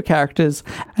stories, new characters,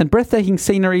 and breathtaking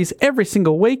sceneries every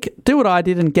single week, do what I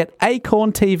did and get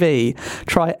Acorn TV.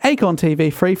 Try Acorn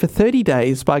TV free for 30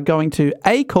 days by going to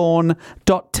acorn.tv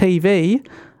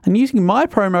and using my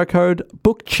promo code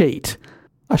BOOKCHEAT.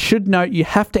 I should note you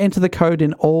have to enter the code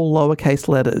in all lowercase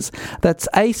letters. That's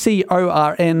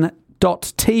acorn.tv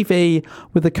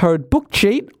with the code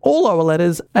BOOKCHEAT, all lower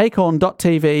letters,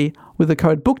 acorn.tv with the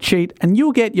code BOOKCHEAT, and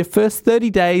you'll get your first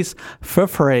 30 days for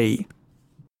free.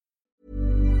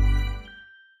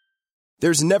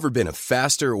 There's never been a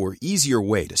faster or easier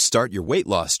way to start your weight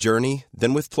loss journey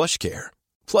than with PlushCare.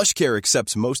 PlushCare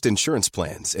accepts most insurance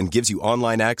plans and gives you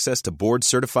online access to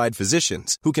board-certified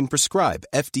physicians who can prescribe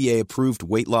FDA-approved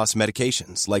weight loss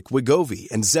medications like Wegovy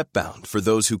and Zepbound for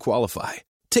those who qualify.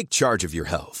 Take charge of your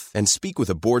health and speak with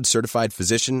a board-certified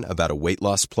physician about a weight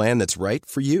loss plan that's right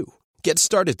for you. Get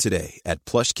started today at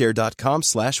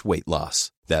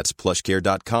plushcare.com/weight-loss. That's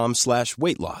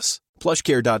plushcare.com/weight-loss.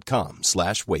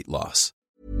 plushcare.com/weight-loss.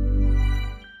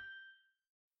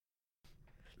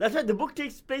 That's right. The book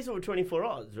takes place over 24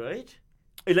 hours, right?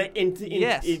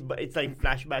 Yes. It's like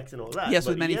flashbacks and all that. Yes,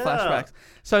 with many flashbacks.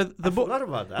 So the book. I forgot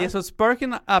about that. Yeah, so it's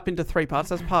broken up into 3 parts.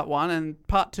 That's part 1, and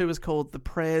part 2 is called The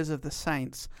Prayers of the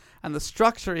Saints. And the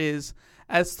structure is,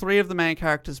 as 3 of the main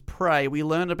characters pray, we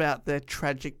learn about their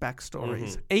tragic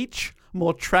backstories, each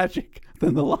more tragic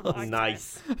than the last.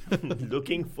 Nice.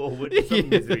 Looking forward to some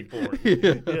misery porn.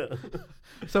 Yeah.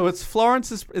 So it's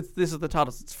Florence's. This is the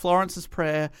title. It's Florence's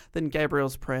prayer, then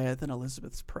Gabriel's prayer, then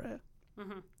Elizabeth's prayer.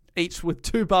 Each with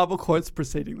 2 Bible quotes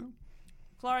preceding them.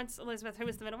 Florence, Elizabeth, who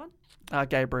was the middle one?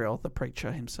 Gabriel, the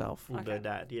preacher himself. Their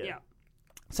dad, yeah.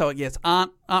 So yes,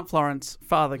 Aunt Florence,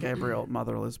 Father Gabriel,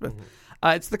 Mother Elizabeth.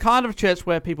 It's the kind of church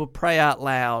where people pray out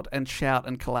loud and shout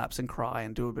and collapse and cry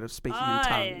and do a bit of speaking in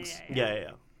tongues.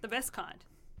 Yeah. The best kind.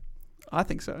 I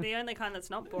think so. The only kind that's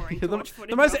not boring Yeah, to watch footage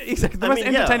the most of.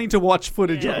 entertaining to watch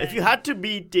footage Yeah, of. if you had to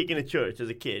be taken to church as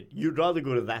a kid, you'd rather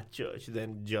go to that church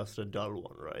than just a dull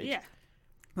one, right? Yeah.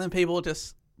 And then people are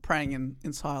just praying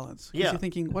in silence. 'Cause Yeah. you're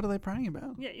thinking, what are they praying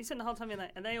about? Yeah, you spend the whole time being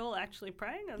like, are they all actually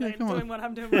praying? Are Yeah, they come on. doing what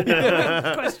I'm doing?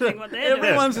 Questioning what they're doing.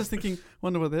 Everyone's just thinking,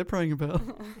 wonder what they're praying about.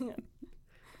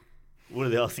 What are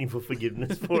they asking for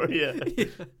forgiveness for? Yeah.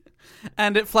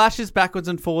 And it flashes backwards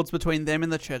and forwards between them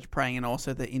and the church praying and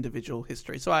also their individual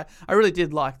history. So I really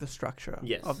did like the structure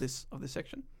of this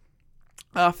section.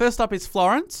 First up is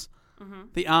Florence,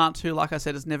 the aunt who, like I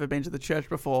said, has never been to the church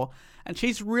before. And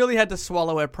she's really had to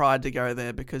swallow her pride to go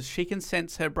there because she can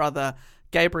sense her brother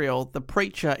Gabriel, the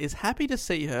preacher, is happy to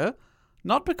see her,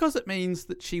 not because it means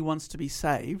that she wants to be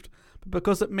saved, but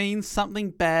because it means something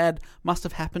bad must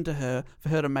have happened to her for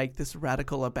her to make this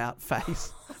radical about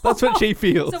face. That's what she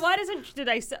feels. So why does her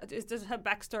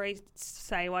backstory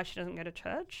say why she doesn't go to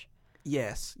church?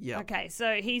 Yes, yeah. Okay,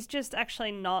 so he's just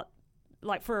actually not,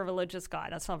 like, for a religious guy,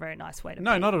 that's not a very nice way to be.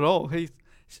 No, not at all. I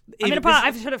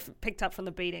should have picked up from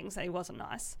the beatings that he wasn't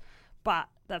nice. But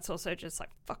that's also just like,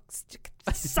 fuck, suck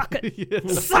it.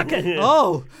 Suck it.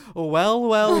 Oh, well.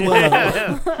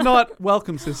 Not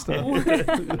welcome, sister.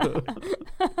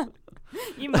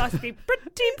 You must be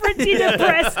pretty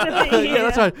depressed to be here. Yeah,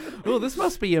 that's right. Oh, this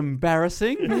must be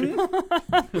embarrassing.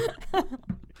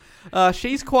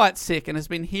 She's quite sick and has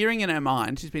been hearing in her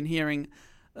mind, she's been hearing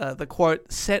the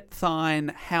quote, set thine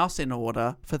house in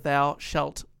order, for thou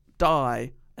shalt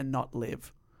die and not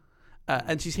live.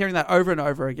 And she's hearing that over and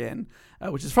over again,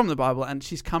 which is from the Bible, and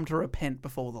she's come to repent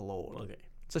before the Lord. Okay.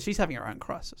 So she's having her own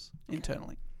crisis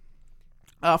internally.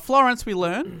 Florence, we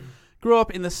learn, grew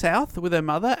up in the South with her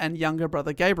mother and younger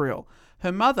brother Gabriel.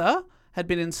 Her mother had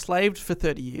been enslaved for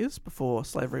 30 years before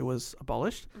slavery was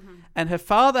abolished, and her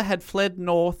father had fled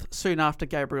north soon after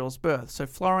Gabriel's birth. So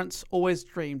Florence always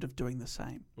dreamed of doing the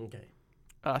same. Okay.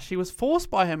 She was forced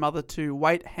by her mother to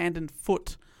wait hand and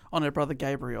foot on her brother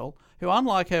Gabriel, who,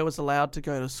 unlike her, was allowed to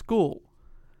go to school.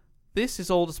 This is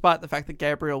all despite the fact that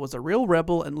Gabriel was a real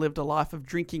rebel and lived a life of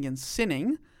drinking and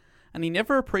sinning, and he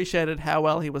never appreciated how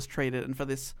well he was treated, and for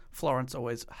this, Florence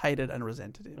always hated and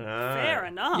resented him. Fair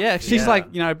enough. Yeah, she's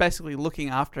like, basically looking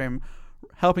after him,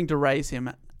 helping to raise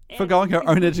him, forgoing her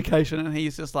own education, and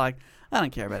he's just like, I don't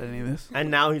care about any of this.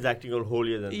 And now he's acting all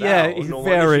holier than thou. Yeah, he's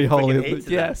very holier.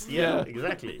 Yes, yeah,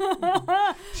 exactly.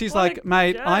 She's like,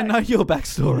 mate, I know your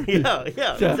backstory.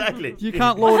 yeah, exactly. You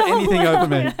can't lord anything over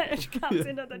me. Yeah, she comes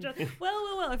into the judge.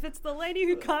 Well, if it's the lady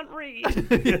who can't read,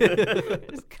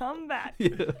 just come back.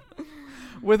 Yeah.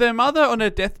 With her mother on her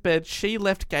deathbed, she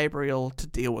left Gabriel to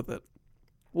deal with it,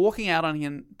 walking out on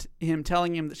him,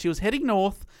 telling him that she was heading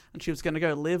north and she was going to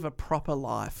go live a proper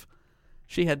life.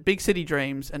 She had big city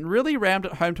dreams and really rammed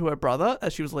it home to her brother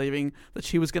as she was leaving that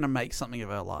she was going to make something of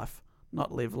her life,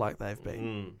 not live like they've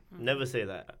been. Never say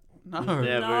that. No.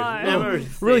 Never.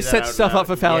 Really sets stuff up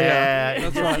for failure. Yeah,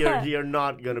 That's right. You're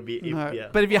not going to be...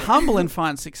 But if you're humble and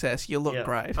find success, you look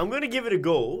great. I'm going to give it a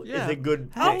go. Yeah. It's a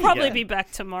good I'll thing. probably be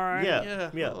back tomorrow.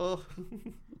 Yeah.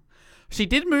 She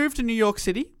did move to New York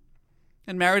City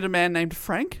and married a man named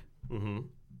Frank,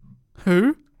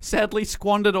 who sadly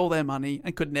squandered all their money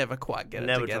and could never quite get it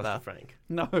Never together. trust Frank.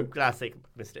 No. Classic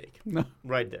mistake. No.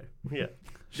 Right there. Yeah.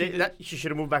 She should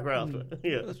have moved back right after.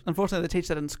 Yeah. Unfortunately, they teach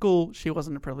that in school. She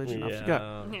wasn't privileged enough to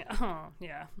go. Yeah. Oh,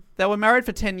 yeah. They were married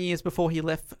for 10 years before he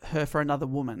left her for another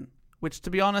woman, which, to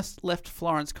be honest, left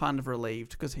Florence kind of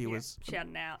relieved because he was... She had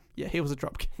an out. Yeah, he was a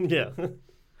dropkick. Yeah.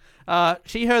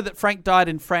 She heard that Frank died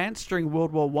in France during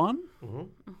World War One.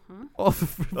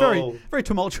 Very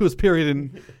tumultuous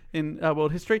period in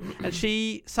world history. And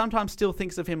she sometimes still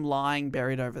thinks of him lying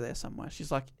buried over there somewhere.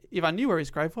 She's like, if I knew where his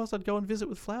grave was, I'd go and visit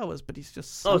with flowers, but he's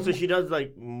just... Oh, so she does,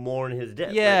 like, mourn his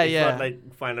death? Yeah, right? It's yeah. not,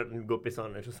 like, find out and go piss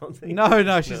on it or something?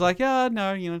 No, she's like,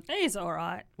 no, He's all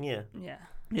right. Yeah. Yeah.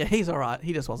 Yeah, he's all right.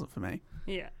 He just wasn't for me.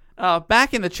 Yeah.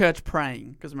 Back in the church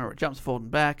praying, because remember, it jumps forward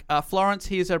and back, Florence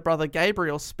hears her brother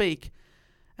Gabriel speak,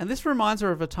 and this reminds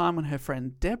her of a time when her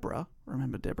friend Deborah,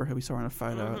 remember Deborah, who we saw in a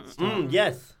photo at the start?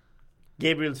 Yes.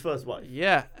 Gabriel's first wife.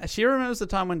 Yeah, she remembers the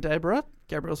time when Deborah,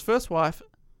 Gabriel's first wife,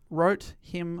 wrote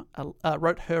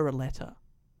her a letter.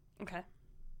 Okay.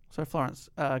 So Florence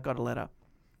got a letter.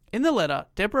 In the letter,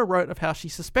 Deborah wrote of how she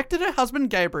suspected her husband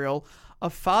Gabriel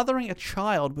of fathering a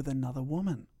child with another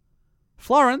woman.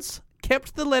 Florence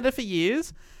kept the letter for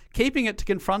years, keeping it to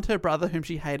confront her brother whom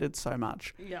she hated so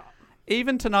much. Yeah.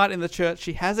 Even tonight in the church,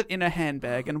 she has it in her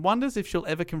handbag and wonders if she'll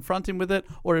ever confront him with it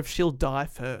or if she'll die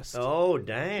first. Oh,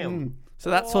 damn. So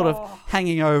that's sort of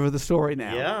hanging over the story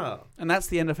now. Yeah. And that's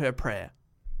the end of her prayer.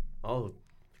 Oh,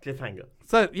 cliffhanger.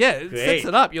 So, yeah, it sets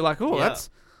it up. You're like,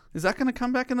 is that going to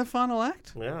come back in the final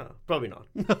act? Yeah, probably not.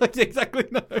 Exactly,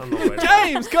 no. I'm not worried.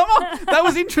 James, come on. That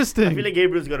was interesting. I feel like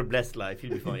Gabriel's got a blessed life.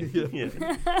 He'll be fine.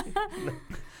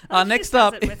 Next She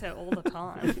up. does it with her all the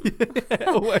time.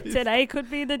 Always. Today could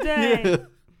be the day.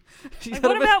 She's Like, got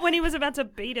what a bit- about when he was about to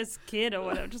beat his kid or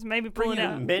whatever? Just maybe pull it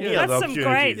out. Many That's other some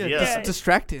great. opportunities, yeah.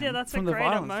 distract him Yeah, that's a from the great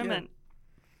violence. moment.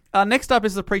 Next up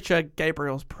is the preacher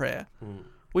Gabriel's prayer.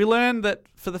 We learn that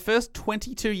for the first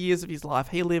 22 years of his life,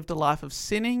 he lived a life of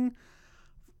sinning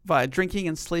via drinking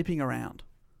and sleeping around.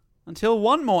 Until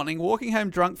one morning, walking home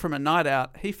drunk from a night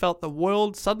out, he felt the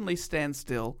world suddenly stand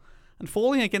still, and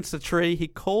falling against a tree, he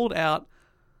called out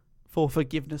for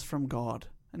forgiveness from God.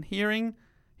 And hearing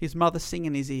his mother sing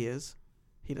in his ears,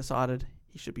 he decided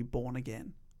he should be born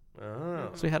again. Oh.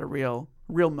 So he had a real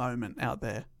moment out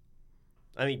there.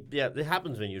 I mean, yeah, it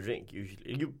happens when you drink.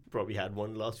 Usually, you probably had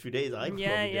one the last few days. I probably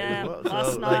did yeah. as well.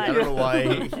 Last So, night. Like, I don't know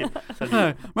why.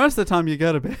 No, most of the time you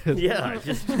go to bed. Yeah,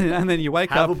 just And then you wake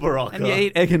have up a Baraka. and you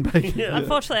eat egg and bacon. Yeah.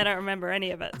 Unfortunately, I don't remember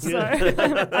any of it, so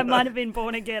I might have been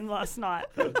born again last night.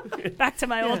 Back to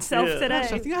my old self Yeah. today.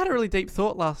 Gosh, I think I had a really deep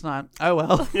thought last night. Oh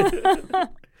well.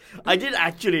 I did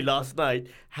actually last night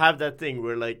have that thing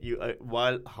where, like,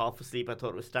 while half asleep, I thought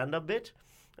it was stand-up bit,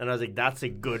 and I was like, "That's a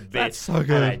good bit." That's so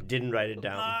good. And I didn't write it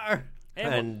down.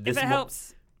 And if this it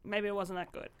helps, maybe it wasn't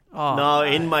that good. Oh, No,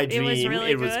 in my It dream, was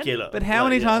really it was good. killer. But how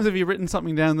many yeah. times have you written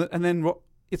something down and then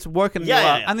it's woken you Yeah, up.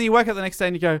 yeah, yeah. And then you wake up the next day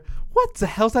and you go, what the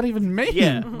hell does that even mean?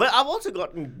 Yeah, but I've also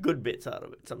gotten good bits out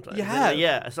of it sometimes. You have?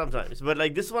 Yeah, sometimes. But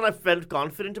like this one, I felt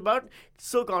confident about.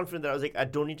 So confident that I was like, I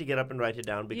don't need to get up and write it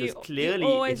down because You clearly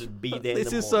always- it'll be there. This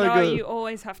in the is so morning. good. You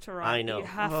always have to write. I know. You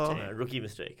have Oh. to. Rookie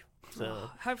mistake. So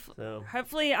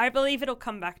Hopefully, I believe it'll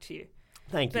come back to you.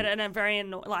 thank But you. in a very at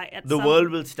The some- world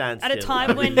will stand at still. a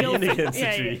time when you'll Lean against the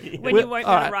yeah, tree. when Well, you won't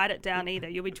all want right. to write it down either.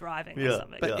 You'll be driving or Yeah.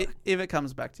 something. But Yeah. if it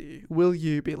comes back to you, will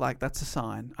you be like, that's a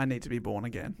sign, I need to be born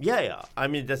again? Yeah. I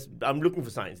mean, I'm looking for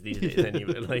signs these days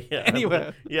anyway. Like, yeah,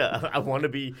 Anywhere. Yeah, I want to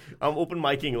be. I'm open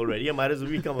micing already. I might as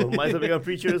well become a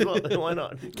preacher as well. Why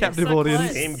not? Captive so audience.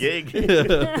 close. Same gig.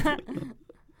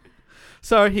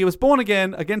 So he was born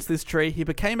again against this tree. He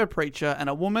became a preacher, and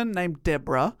a woman named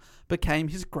Deborah became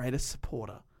his greatest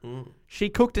supporter. She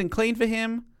cooked and cleaned for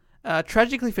him.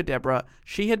 Tragically for Deborah,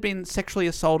 she had been sexually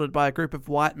assaulted by a group of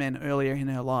white men earlier in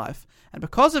her life, and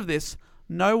because of this,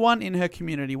 no one in her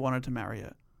community wanted to marry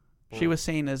her. She was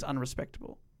seen as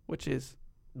unrespectable, which is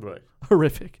Right.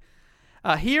 horrific.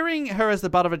 Hearing her as the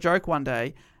butt of a joke one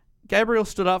day, Gabriel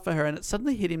stood up for her, and it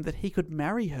suddenly hit him that he could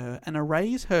marry her and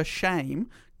erase her shame,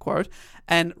 quote,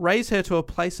 and raise her to a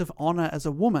place of honor as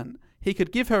a woman. He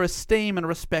could give her esteem and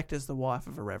respect as the wife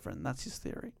of a reverend. That's his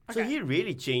theory. So he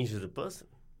really changed as a person.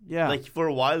 Yeah. Like for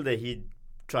a while there, he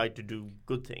tried to do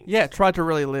good things. Yeah, tried to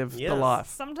really live the Yes. life.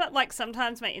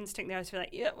 Sometimes my instinct there is to be like,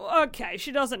 yeah, well, okay,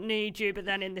 she doesn't need you, but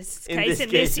then in this case, this in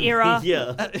this case, era,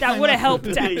 yeah. that would have helped.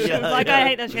 Actually, Yeah, like yeah. I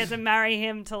hate that she had to marry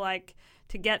him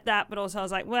to get that, but also I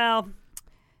was like, well,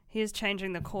 he is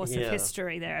changing the course of Yeah.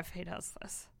 history there if he does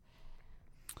this.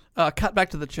 Cut back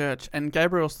to the church, and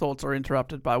Gabriel's thoughts are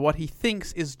interrupted by what he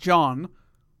thinks is John,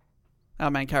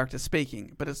 our main character,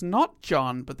 speaking. But it's not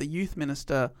John, but the youth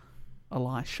minister,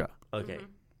 Elisha. Okay.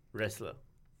 Wrestler.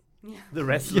 Yeah. The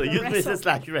wrestler. The Youth wrestler.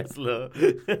 minister /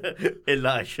 wrestler.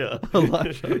 Elisha.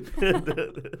 Elisha.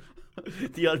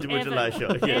 the ultimate Evan.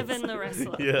 Elisha. Yes. Evan the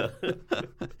wrestler.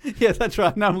 Yeah. Yeah, that's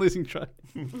right. Now I'm losing track.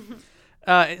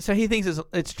 So he thinks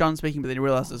it's John speaking, but then he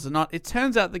realizes it's not. It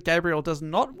turns out that Gabriel does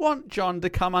not want John to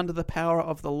come under the power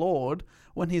of the Lord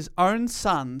when his own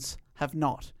sons have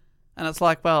not. And it's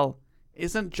like, well,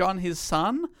 isn't John his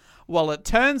son? Well, it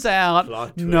turns out,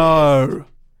 Plot twist. no.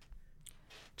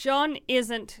 John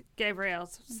isn't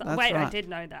Gabriel's son. That's Wait, I right. did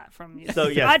know that from you. So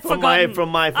yes, I'd forgotten. from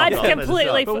my I'd fuck off as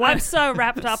completely. well. I'm so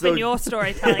wrapped up So- in your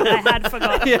storytelling. I had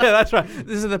forgotten. Yeah, that's right.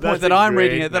 This is the point That's that a I'm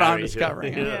reading great it, that I'm marriage,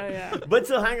 discovering it. Yeah. But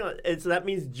so hang on. So that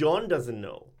means John doesn't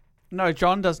know. No,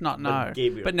 John does not know. But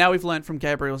Gabriel. But now we've learned from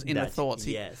Gabriel's inner That's- thoughts.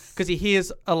 yes. Because he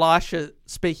hears Elisha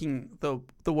speaking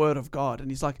the word of God,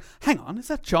 and he's like, hang on, is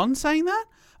that John saying that?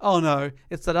 Oh no,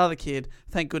 it's that other kid.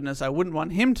 Thank goodness I wouldn't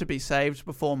want him to be saved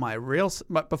before my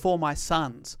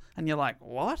sons. And you're like,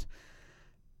 what?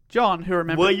 John, who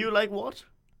remembered... Were you like what?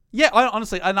 Yeah,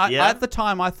 honestly, and Yeah? at the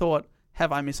time I thought,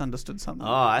 have I misunderstood something? Oh,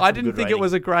 that's I some didn't good think it writing.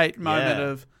 was a great moment Yeah.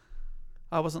 of...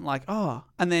 I wasn't like, oh.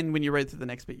 And then when you read through the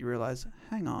next bit, you realize,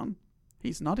 hang on,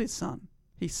 he's not his son.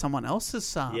 He's someone else's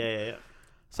son. Yeah.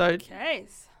 So, Okay.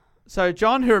 so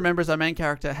John, who remembers our main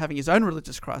character having his own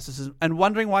religious crisis and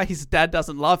wondering why his dad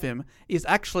doesn't love him, is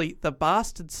actually the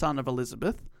bastard son of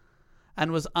Elizabeth,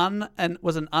 and was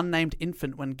an unnamed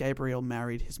infant when Gabriel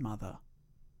married his mother.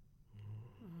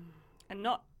 And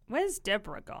not. Where's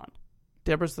Deborah gone?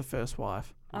 Deborah's the first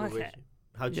wife. Where was Okay. she?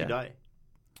 How'd she Yeah. die?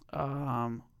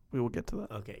 We will get to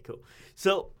that. Okay, cool.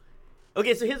 So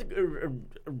here's a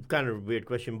kind of weird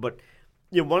question, but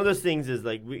one of those things is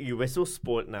like we're so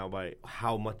spoiled now by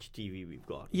how much TV we've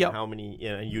got, Yep. and how many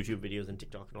YouTube videos and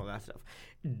TikTok and all that stuff.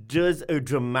 Does a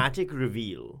dramatic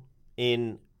reveal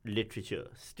in literature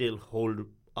still hold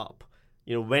up?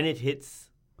 When it hits,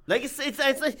 like it's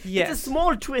a Yes.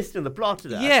 small twist in the plot to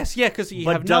that. Yes, yeah, because you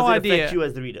but have does no it idea. affect you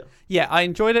as the reader? Yeah, I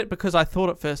enjoyed it because I thought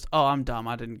at first, oh, I'm dumb.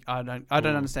 I don't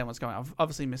understand what's going on. I've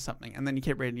obviously missed something. And then you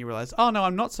keep reading and you realize, oh, no,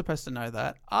 I'm not supposed to know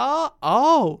that.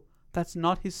 Oh, that's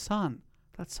not his son.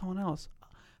 That's someone else.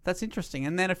 That's interesting.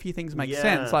 And then a few things make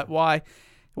sense, Yeah. like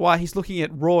why he's looking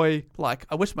at Roy like,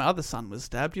 I wish my other son was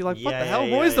stabbed. You're like, what Yeah, the hell?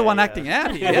 yeah, Roy's the yeah, one yeah. acting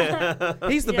out here.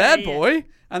 He's the Yeah, bad yeah. boy.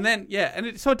 And then,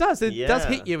 so it does. It does Yeah.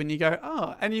 hit you and you go,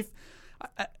 oh, and you've...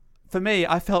 For me,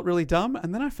 I felt really dumb,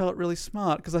 and then I felt really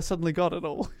smart because I suddenly got it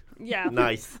all. Yeah.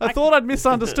 Nice. I thought I'd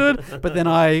misunderstood, but then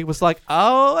I was like,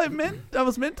 oh, I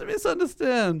was meant to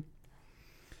misunderstand.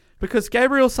 Because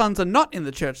Gabriel's sons are not in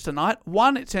the church tonight.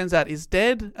 One, it turns out, is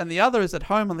dead, and the other is at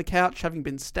home on the couch having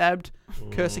been stabbed,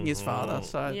 cursing his father.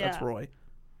 So Yeah. that's Roy.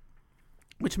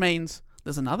 Which means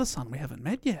there's another son we haven't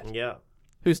met yet. Yeah.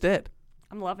 Who's dead?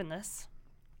 I'm loving this.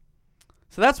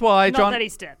 So that's why Not John. that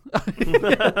he's dead.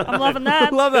 I'm loving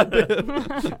that. Love that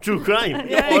bit. True crime.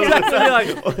 Yeah,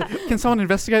 Exactly. Like, can someone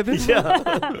investigate this?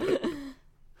 Yeah.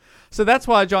 So that's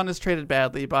why John is treated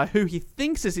badly by who he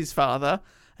thinks is his father,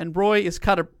 and Roy is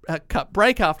cut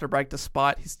break after break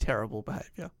despite his terrible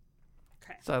behaviour.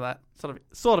 Okay. So that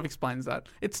sort of explains that.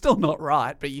 It's still not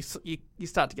right, but you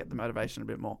start to get the motivation a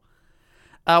bit more.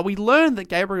 We learned that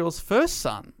Gabriel's first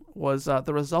son was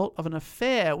the result of an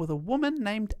affair with a woman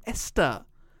named Esther.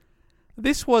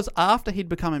 This was after he'd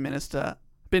become a minister,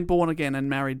 been born again, and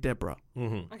married Deborah.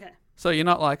 Mm-hmm. Okay. So you're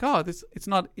not like, it's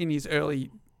not in his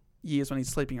early years when he's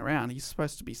sleeping around. He's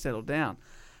supposed to be settled down.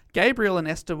 Gabriel and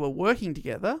Esther were working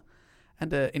together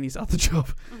and in his other job.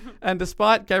 And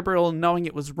despite Gabriel knowing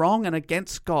it was wrong and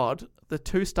against God, the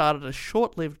two started a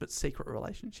short-lived but secret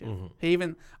relationship. He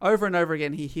even, over and over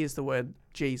again, he hears the word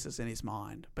Jesus in his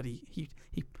mind, but he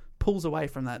pulls away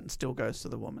from that and still goes to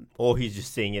the woman. Or he's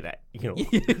just saying it,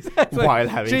 Exactly. while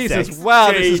having Jesus, sex.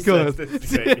 wow, Jesus, this this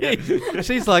is is great, good.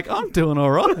 She's like, I'm doing all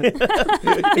right.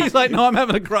 He's like, no, I'm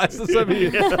having a crisis over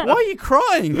here. Why are you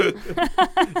crying?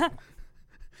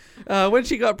 When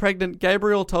she got pregnant,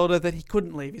 Gabriel told her that he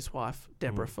couldn't leave his wife,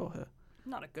 Deborah, for her.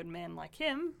 Not a good man like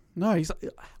him. No, he's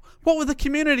like, what would the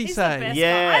community He's say? the best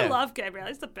Yeah. guy. I love Gabriel.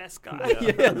 He's the best guy.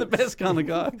 Yeah, the best kind of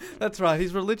guy. That's right.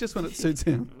 He's religious when it suits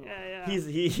him. Yeah.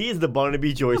 He's the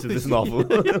Barnaby Joyce of this novel.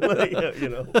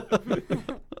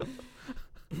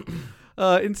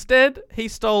 Instead, he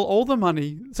stole all the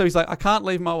money. So he's like, I can't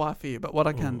leave my wife here, but what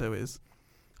I can do is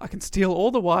I can steal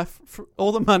all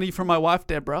the money from my wife,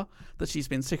 Deborah, that she's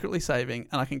been secretly saving,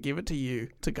 and I can give it to you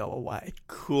to go away.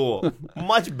 Cool.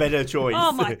 Much better choice.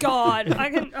 Oh my god. I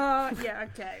can.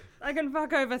 Okay. I can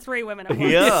fuck over 3 women at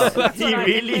once. Yeah, That's he what I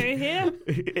really. can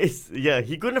do here.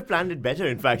 He couldn't have planned it better.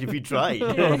 In fact, if he tried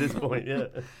at this point, yeah.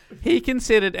 He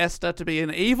considered Esther to be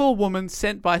an evil woman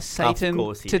sent by Satan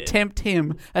course he to did. tempt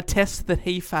him, a test that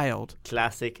he failed.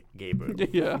 Classic Gabriel.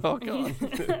 Yeah, oh god.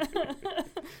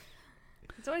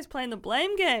 He's always playing the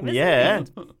blame game, isn't Yeah.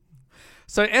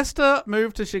 So Esther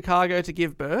moved to Chicago to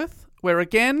give birth, where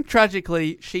again,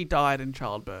 tragically, she died in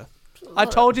childbirth. I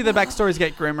told you the backstories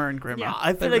get grimmer and grimmer. Yeah.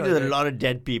 I feel They like there's really a do. lot of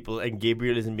dead people, and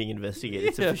Gabriel isn't being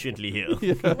investigated sufficiently here.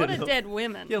 he? What a dead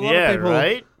women. Yeah, a lot Yeah, of people,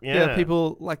 right? Yeah, Yeah.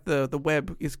 people like the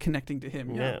web is connecting to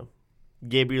him. Yeah.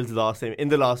 Gabriel's last name, in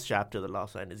the last chapter, the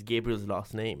last line is Gabriel's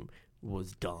last name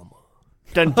was Dharma.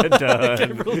 Dun dun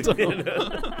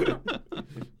dun.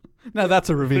 No, that's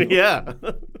a reveal. Yeah.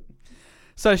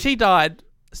 So she died,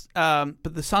 but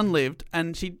the son lived,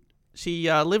 and she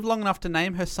lived long enough to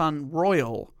name her son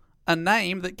Royal, a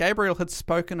name that Gabriel had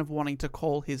spoken of wanting to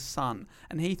call his son,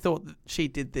 and he thought that she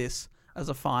did this as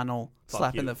a final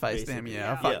slap in you, the face to him. basically.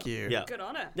 Yeah, Yeah. fuck you. Yeah. Good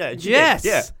on her. Yeah. she Yes. did.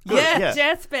 Yeah. Good. Yes. Yeah.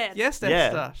 Deathbed. Yes, Yeah.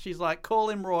 Esther. She's like, call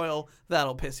him Royal.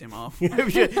 That'll piss him off.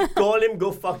 Call him,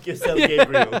 go fuck yourself,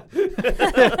 Gabriel. They've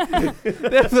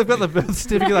got the birth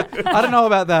certificate. Like, I don't know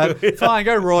about that. Fine,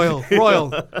 go Royal.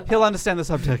 Royal. He'll understand the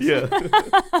subtext.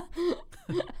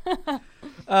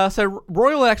 Yeah. So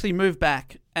Royal actually moved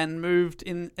back and lived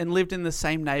in the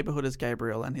same neighborhood as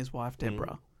Gabriel and his wife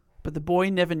Deborah. But the boy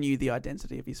never knew the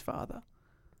identity of his father.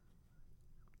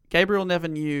 Gabriel never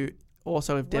knew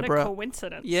also if What Deborah a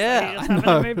coincidence. Yeah, He just I happened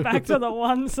know. to move back to the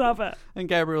one suburb. and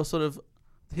Gabriel sort of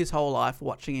his whole life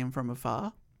watching him from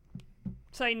afar.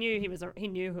 So he knew he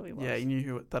knew who he was. Yeah, he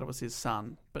knew that it was his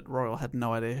son, but Royal had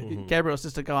no idea. Gabriel's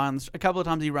just a guy. A couple of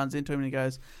times he runs into him and he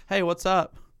goes, "Hey, what's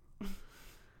up?"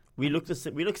 We look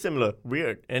similar.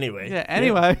 Weird. Anyway. Yeah.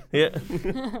 Anyway, Yeah.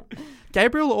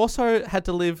 Gabriel also had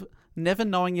to live never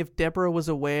knowing if Deborah was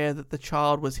aware that the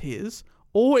child was his,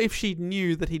 or if she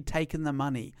knew that he'd taken the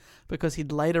money, because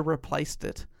he'd later replaced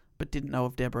it, but didn't know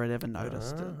if Deborah had ever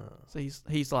noticed it. So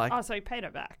he's like, Oh, so he paid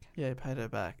her back. yeah, he paid her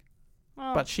back,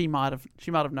 Well, but she might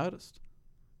have noticed,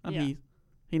 and Yeah.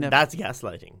 he never. That's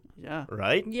gaslighting, Yeah.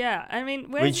 right? yeah, I mean,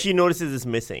 When she notices it's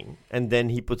missing, and then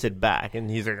he puts it back, and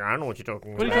he's like, I don't know what you're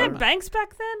talking What are you about. they talking had banks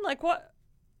back then? Like, what?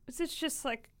 Was it just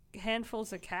like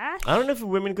handfuls of cash? I don't know if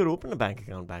women could open a bank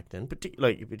account back then,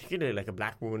 particularly like a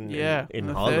black woman Yeah, in in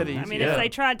the Harlem. 30s. I mean, Yeah. if they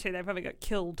tried to, they probably got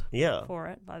killed Yeah. for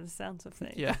it by the sounds of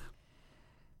things. Yeah.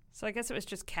 So I guess it was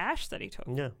just cash that he took.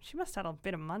 Yeah. She must have had a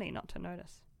bit of money not to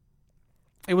notice.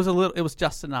 It was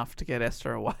just enough to get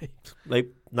Esther away. Like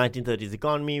 1930s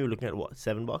economy, we're looking at what,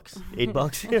 $7,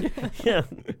 $8? Yeah.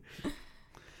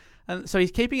 And so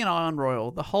he's keeping an eye on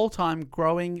Royal the whole time,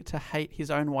 growing to hate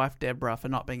his own wife Deborah for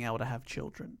not being able to have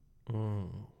children.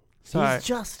 So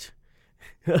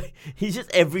he's just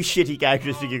every shitty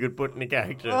characteristic you could put in a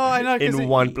character Oh, I know, 'cause in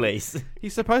one place.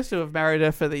 he's supposed to have married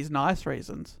her for these nice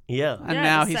reasons. Yeah. And Yeah,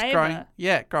 now to he's save growing. her.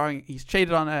 Yeah, growing. He's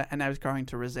cheated on her, and now he's growing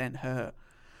to resent her.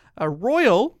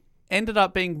 Royal ended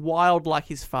up being wild like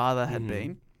his father had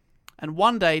been. And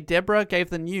one day, Deborah gave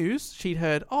the news she'd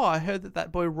heard, I heard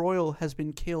that boy Royal has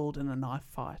been killed in a knife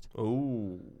fight.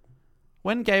 Oh.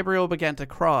 When Gabriel began to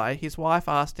cry, his wife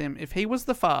asked him if he was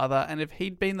the father and if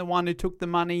he'd been the one who took the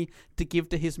money to give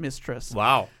to his mistress.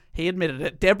 Wow. He admitted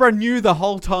it. Deborah knew the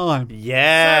whole time.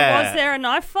 Yeah. So was there a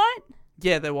knife fight?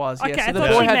 Yeah, there was. Okay, Yeah. So I the thought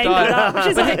boy she had made died. that up.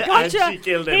 She's like, And she gotcha.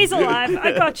 killed him. He's alive.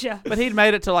 I gotcha. But he'd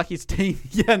made it to like his teen.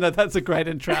 Yeah, no, that's a great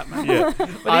entrapment. Yeah.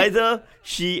 Either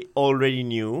she already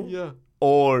knew, Yeah.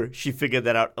 or she figured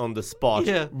that out on the spot,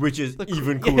 Yeah. which is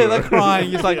even cooler. Yeah, they're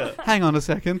crying. He's like, hang on a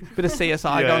second. Bit of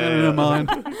CSI going on in her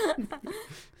mind.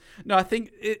 No, I think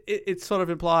it's sort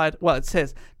of implied. Well, it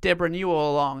says Deborah knew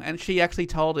all along, and she actually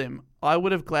told him, I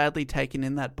would have gladly taken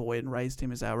in that boy and raised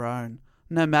him as our own.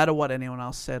 No matter what anyone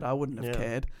else said, I wouldn't have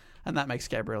cared. And that makes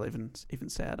Gabriel even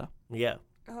sadder. Yeah.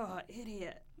 Oh,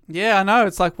 idiot. Yeah, I know.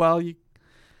 It's like, well, you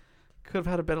could have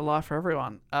had a better life for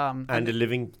everyone. And a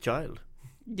living child.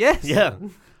 Yes. Yeah.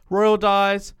 Royal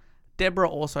dies. Deborah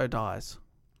also dies.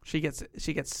 She gets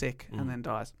sick and then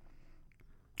dies.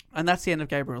 And that's the end of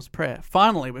Gabriel's prayer.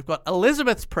 Finally, we've got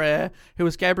Elizabeth's prayer, who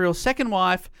was Gabriel's second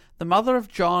wife, the mother of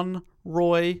John,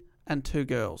 Roy, and 2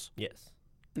 girls. Yes.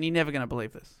 And you're never going to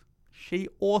believe this. She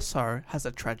also has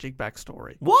a tragic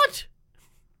backstory. What?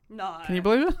 No. Can you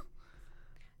believe it?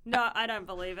 No, I don't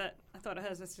believe it. I thought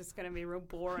hers was just going to be real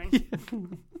boring.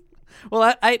 Well,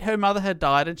 at 8, her mother had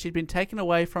died, and she'd been taken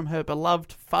away from her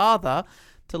beloved father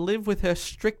to live with her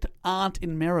strict aunt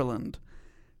in Maryland.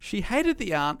 She hated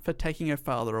the aunt for taking her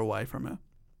father away from her.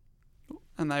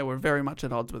 And they were very much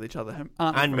at odds with each other. Her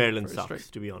aunt was And very, Maryland very sucks,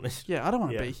 strict. to be honest. Yeah, I don't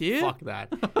want to be here. Fuck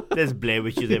that. There's Blair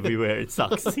Witches everywhere. It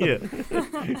sucks. Yeah.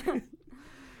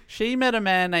 She met a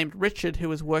man named Richard who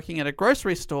was working at a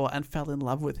grocery store and fell in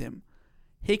love with him.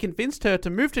 He convinced her to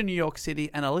move to New York City,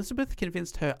 and Elizabeth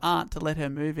convinced her aunt to let her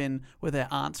move in with her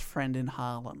aunt's friend in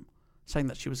Harlem, saying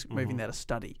that she was moving there to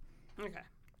study. Okay.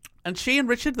 And she and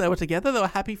Richard, they were together. They were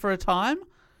happy for a time.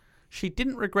 She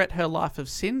didn't regret her life of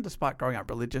sin, despite growing up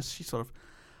religious. She sort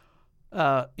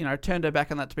of, turned her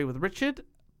back on that to be with Richard.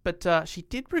 But she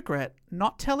did regret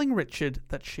not telling Richard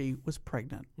that she was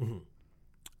pregnant. Mm-hmm.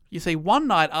 You see, one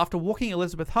night after walking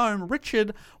Elizabeth home,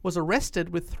 Richard was arrested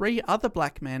with 3 other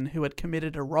black men who had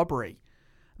committed a robbery.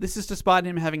 This is despite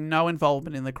him having no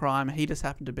involvement in the crime. He just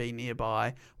happened to be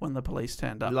nearby when the police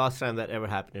turned up. The last time that ever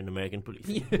happened in American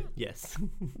policing. Yeah. Yes.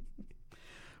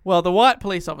 Well, the white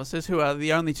police officers, who are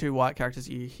the only 2 white characters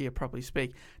you hear probably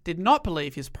speak, did not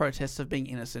believe his protests of being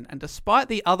innocent. And despite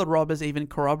the other robbers even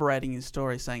corroborating his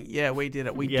story, saying, yeah, we did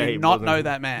it. We He did not wasn't- know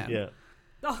that man. Yeah.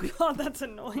 Oh, God, that's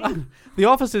annoying. The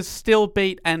officers still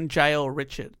beat and jail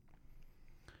Richard.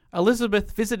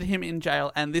 Elizabeth visited him in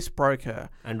jail, and this broke her.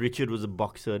 And Richard was a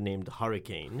boxer named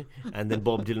Hurricane, and then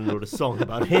Bob Dylan wrote a song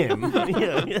about him.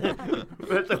 Yeah.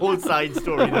 That's a whole side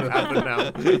story that'll happen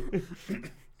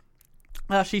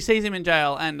now. She sees him in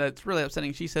jail, and it's really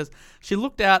upsetting. She says she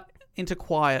looked out into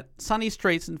quiet, sunny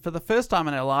streets, and for the first time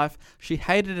in her life, she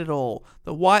hated it all.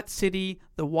 The white city,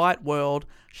 the white world.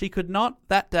 She could not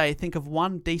that day think of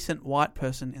one decent white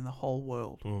person in the whole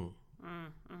world.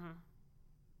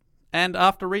 And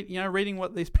after reading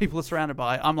what these people are surrounded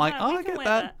by, I'm like, Yeah, we I can get wear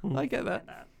that. that. I get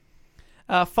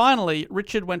that. Finally,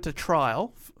 Richard went to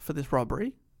trial for this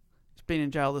robbery. He's been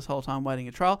in jail this whole time waiting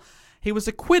a trial. He was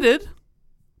acquitted,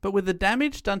 but with the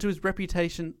damage done to his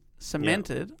reputation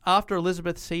cemented, after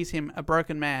Elizabeth sees him a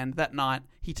broken man that night,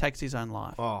 he takes his own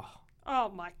life. Oh,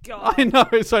 my God. I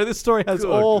know. So this story has Good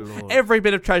Lord. every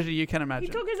bit of tragedy you can He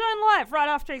imagine. took his own life right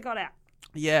after he got out.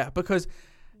 Yeah, because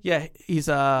he's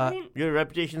Your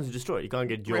reputation's destroyed. You can't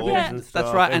get jobs Yeah, and that's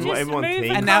stuff. right, And and what Just everyone move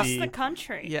thinks. And now- across the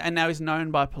country. yeah, and now he's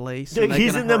known by police. Dude, and they're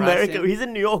he's gonna in harass America. him. He's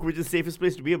in New York, which is the safest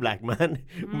place to be a black man.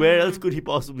 Where else could he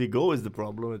possibly go is the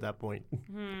problem at that point.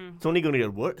 It's only going to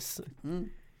get worse.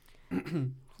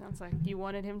 Sounds like you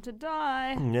wanted him to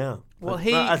die. Yeah. Well,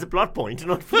 as a plot point,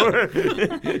 not for not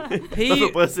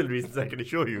for personal reasons, I can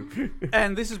assure you.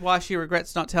 And this is why she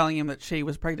regrets not telling him that she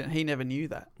was pregnant. He never knew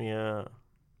that. Yeah.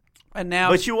 And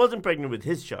now, But she wasn't pregnant with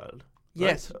his child.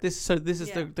 yes, right? this is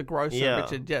Yeah. the grocer Yeah.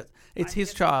 Richard. Yes, it's I his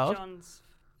guess child, John's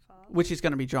father. which is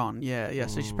going to be John. Yeah.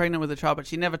 So she's pregnant with the child, but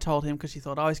she never told him because she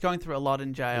thought, he's going through a lot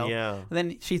in jail. Yeah. And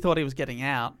then she thought he was getting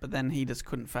out, but then he just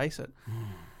couldn't face it.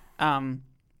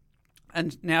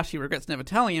 And now she regrets never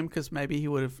telling him because maybe he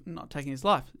would have not taken his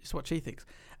life, is what she thinks.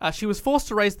 She was forced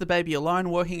to raise the baby alone,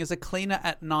 working as a cleaner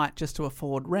at night just to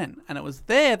afford rent. And it was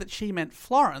there that she met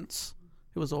Florence,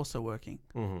 who was also working,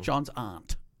 John's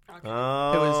aunt,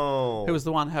 Oh. who was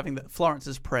the one having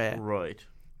Florence's prayer, Right.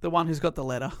 the one who's got the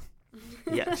letter.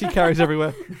 Yeah. she carries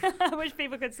everywhere. I wish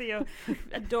people could see your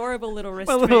adorable little wrist.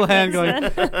 My little hand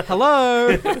movements. going,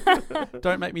 hello.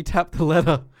 Don't make me tap the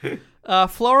letter.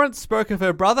 Florence spoke of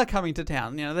her brother coming to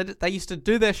town. You know, they used to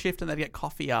do their shift and they'd get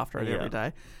coffee after it every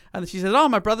day. And she said,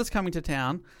 my brother's coming to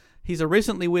town. He's a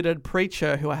recently widowed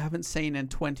preacher who I haven't seen in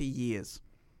 20 years.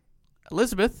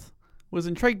 Elizabeth was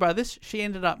intrigued by this. She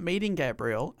ended up meeting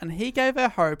Gabriel and he gave her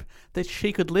hope that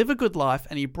she could live a good life,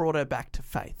 and he brought her back to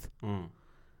faith.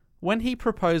 When he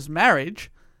proposed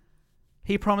marriage,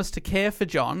 he promised to care for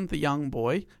John, the young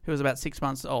boy, who was about 6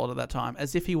 months old at that time,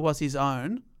 as if he was his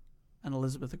own, and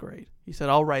Elizabeth agreed. He said,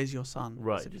 I'll raise your son.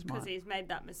 Right. Because he's made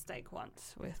that mistake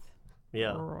once with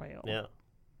Yeah. Royal. Yeah.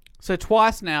 So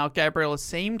twice now, Gabriel has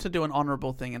seemed to do an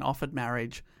honourable thing and offered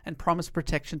marriage and promised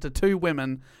protection to two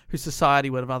women who society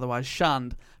would have otherwise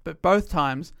shunned, but both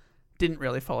times didn't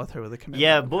really follow through with the commitment.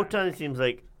 Yeah, both times it seems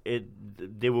like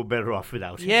they were better off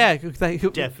without him. Yeah,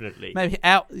 Definitely. Maybe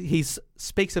he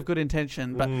speaks of good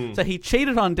intention, but so he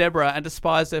cheated on Deborah and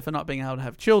despised her for not being able to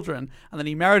have children, and then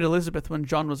he married Elizabeth when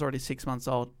John was already 6 months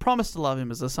old, promised to love him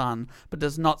as a son, but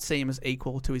does not see him as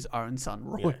equal to his own son,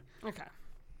 Roy. Yeah. Okay.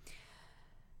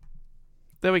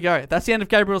 There we go. That's the end of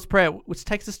Gabriel's prayer, which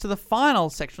takes us to the final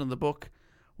section of the book,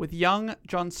 with young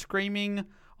John screaming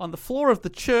on the floor of the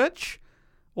church,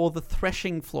 or the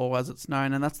threshing floor as it's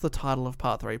known, and that's the title of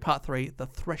part 3. Part 3, the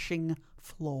threshing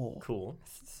floor. Cool.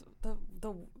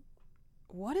 The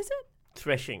what is it?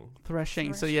 Threshing.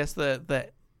 Threshing. So yes, the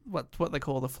what they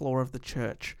call the floor of the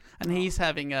church, and he's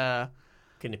having a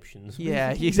Conniptions.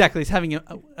 yeah, exactly. He's having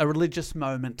a religious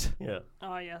moment. Yeah.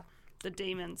 Oh yeah, the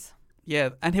demons. Yeah,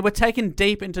 and we're taken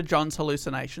deep into John's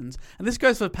hallucinations. And this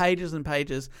goes for pages and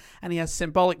pages, and he has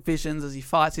symbolic visions as he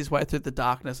fights his way through the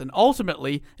darkness and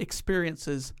ultimately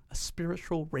experiences a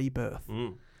spiritual rebirth.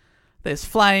 There's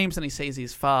flames, and he sees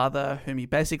his father, whom he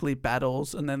basically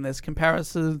battles, and then there's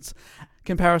comparisons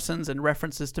and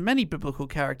references to many biblical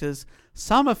characters,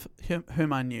 some of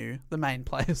whom I knew, the main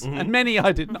players, and many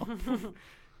I did not.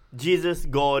 Jesus,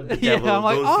 God, the Yeah, devil, I'm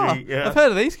like, those three. Yeah. I've heard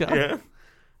of these guys. Yeah.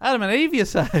 Adam and Eve, you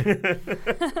say?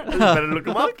 Better look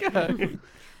them up. Okay.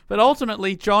 But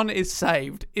ultimately, John is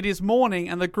saved. It is morning,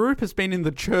 and the group has been in the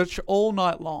church all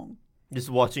night long. Just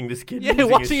watching this kid. Yeah, losing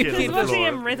watching his a shit kid on the Just watching floor.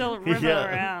 him wriggle Yeah.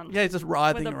 around. Yeah, he's just With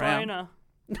writhing a around. boner.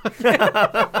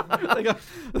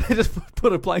 They just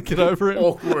put a blanket over it.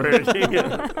 Awkward.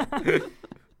 Yeah.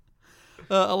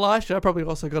 Elisha probably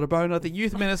also got a boner. The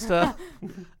youth minister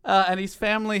and his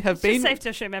family have It's been... safe to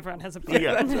assume everyone has a boner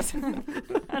Yeah.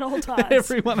 at all times.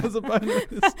 Everyone has a boner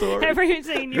in this story. Every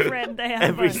scene you've read, they have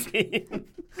Every a boner. scene.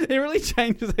 It really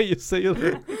changes how you see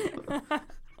it.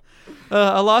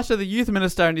 Elisha, the youth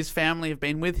minister, and his family have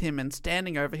been with him and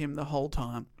standing over him the whole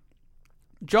time.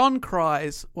 John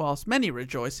cries whilst many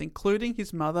rejoice, including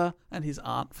his mother and his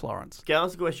aunt Florence. Can I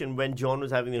ask a question? When John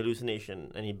was having the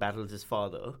hallucination and he battles his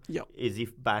father, Yep. is he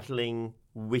battling...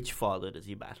 Which father does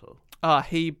he battle?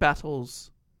 He battles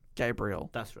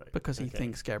Gabriel That's right. because he Okay.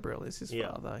 thinks Gabriel is his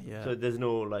Yeah. father. Yeah. So there's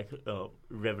no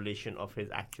revelation of his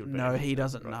actual No, parents. he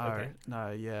doesn't Right, know. okay.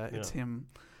 No, yeah, it's Yeah. him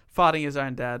fighting his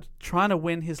own dad, trying to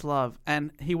win his love. And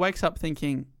he wakes up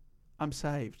thinking, I'm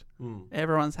saved.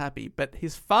 Everyone's happy. But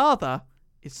his father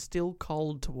is still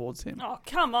cold towards him. Oh,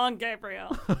 come on,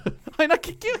 Gabriel. I mean,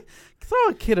 throw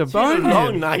a kid a It's been bone. a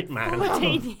long here. night, man.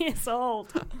 14 years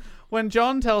old. When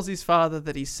John tells his father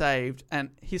that he's saved, and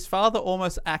his father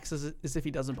almost acts as if he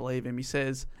doesn't believe him, he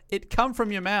says, "It come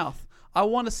from your mouth. I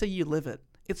want to see you live it.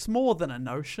 It's more than a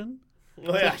notion."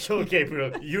 Oh yeah, sure,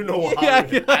 Gabriel. You know how Yeah,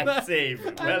 to I know. act safe.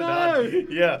 I Well know. done.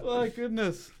 Yeah. Oh,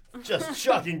 goodness. Just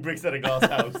chucking bricks at a glass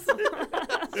house.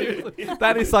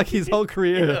 That is like his whole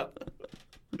career.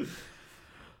 Yeah.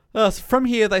 So from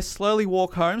here, they slowly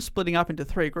walk home, splitting up into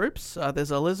 3 groups.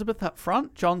 There's Elizabeth up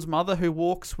front, John's mother, who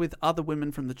walks with other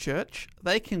women from the church.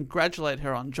 They congratulate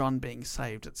her on John being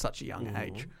saved at such a young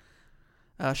age.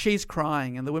 She's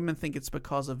crying, and the women think it's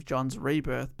because of John's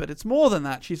rebirth, but it's more than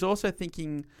that. She's also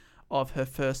thinking of her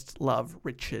first love,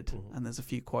 Richard, and there's a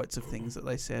few quotes of things that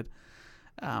they said,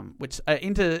 which are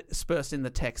interspersed in the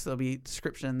text. There'll be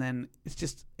description, and then it's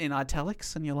just in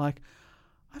italics, and you're like,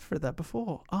 I've read that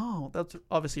before. Oh, that's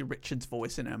obviously Richard's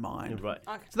voice in her mind. Right.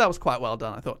 So that was quite well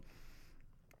done, I thought.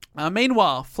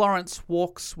 Meanwhile, Florence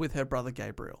walks with her brother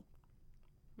Gabriel.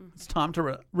 It's time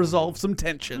to resolve some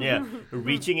tension. Yeah.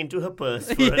 Reaching into her purse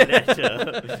for a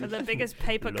letter. For the biggest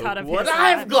paper Look cut of what his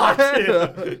I've life.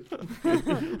 got.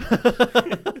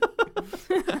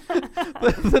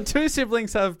 The 2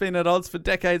 siblings have been at odds for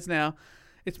decades now.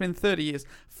 It's been 30 years.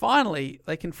 Finally,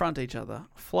 they confront each other.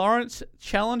 Florence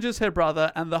challenges her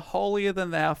brother and the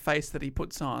holier-than-thou face that he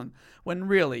puts on, when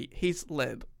really he's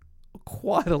led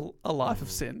quite a life of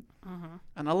sin.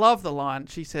 And I love the line.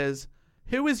 She says,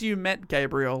 "Who as you met,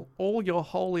 Gabriel, all your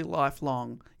holy life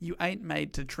long, you ain't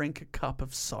made to drink a cup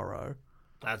of sorrow."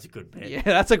 That's a good bit. Yeah,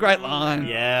 that's a great line.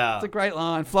 Yeah. That's a great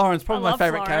line. Florence, probably I my love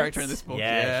favourite Florence. character in this book.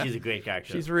 Yeah, she's a great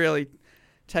character. She's really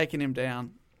taken him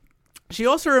down. She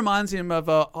also reminds him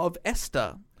of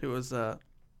Esther, who was the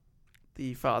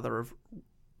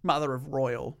mother of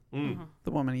Royal,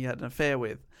 the woman he had an affair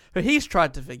with, who he's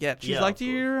tried to forget. She's Yeah, like, of "Do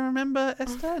you course. remember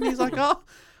Esther?" And he's like, "Oh,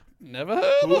 never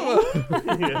heard of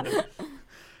her." Yeah.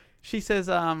 She says,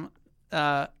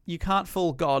 "You can't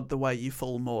fool God the way you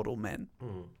fool mortal men."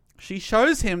 She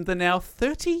shows him the now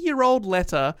 30-year-old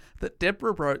letter that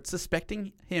Deborah wrote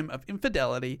suspecting him of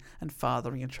infidelity and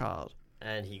fathering a child.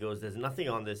 And he goes, "There's nothing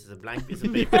on this. It's a blank piece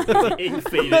of paper. It's ink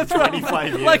faded That's right. 25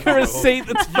 years Like a ago. receipt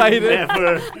that's You faded.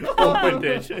 never opened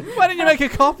it. Why didn't you make a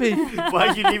copy? Why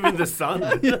did you leave it in the sun?"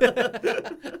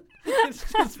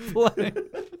 It's just plain.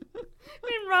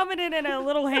 Been rubbing it in her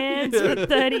little hands for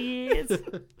 30 years.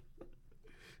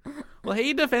 Well,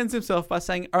 he defends himself by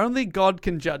saying only God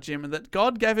can judge him and that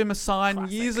God gave him a sign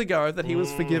years ago that he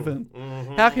was forgiven.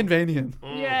 How convenient.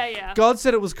 Yeah. God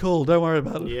said it was cool. Don't worry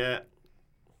about it. Yeah.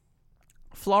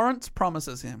 Florence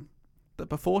promises him that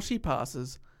before she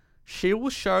passes, she will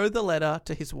show the letter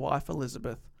to his wife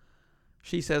Elizabeth.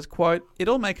 She says, quote,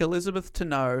 "It'll make Elizabeth to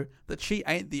know that she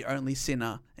ain't the only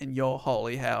sinner in your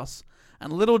holy house.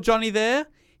 And little Johnny there,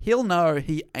 he'll know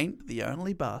he ain't the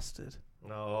only bastard."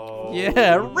 No.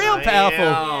 Yeah, real powerful.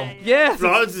 Yeah. Yes.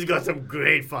 Florence has got some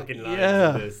great fucking lines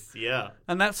Yeah. in this. Yeah.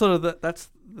 And that's sort of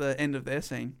that's the end of their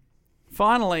scene.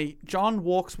 Finally, John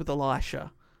walks with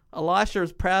Elisha. Elisha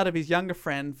is proud of his younger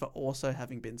friend for also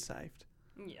having been saved.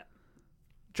 Yeah.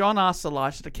 John asks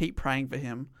Elisha to keep praying for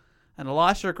him, and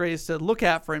Elisha agrees to look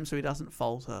out for him so he doesn't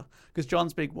falter, because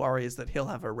John's big worry is that he'll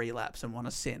have a relapse and want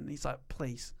to sin. He's like,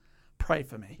 "Please, pray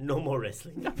for me." No more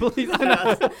wrestling. Please, I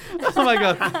know. Oh my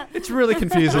God, it's really No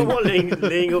confusing. more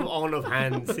laying on of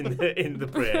hands in the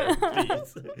prayer,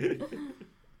 please.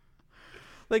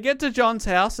 They get to John's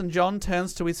house, and John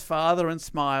turns to his father and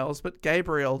smiles, but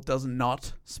Gabriel does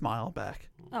not smile back.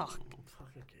 Oh,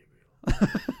 Fucking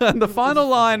Gabriel. And the final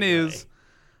line is,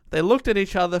 they looked at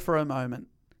each other for a moment.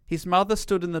 His mother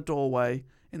stood in the doorway,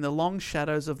 in the long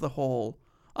shadows of the hall.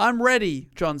 "I'm ready,"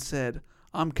 John said.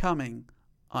 "I'm coming.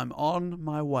 I'm on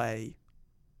my way."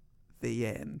 The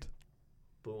end.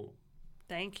 Boom.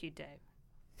 thank you, Dave.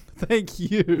 Thank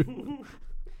you.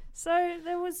 So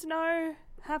there was no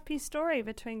happy story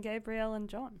between Gabriel and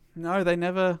John. No, they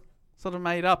never sort of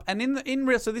made up. And in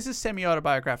real, so this is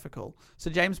semi-autobiographical. So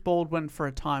James Baldwin, for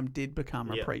a time, did become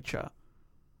a preacher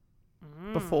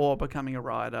before becoming a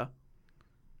writer.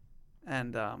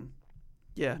 And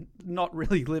not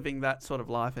really living that sort of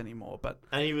life anymore.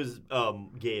 And he was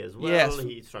gay as well. Yes.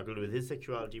 He struggled with his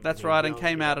sexuality. when That's he was right, and young,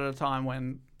 came out at a time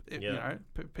when Yeah.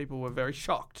 people were very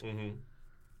shocked. Mm-hmm.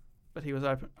 But he was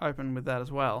open with that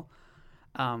as well.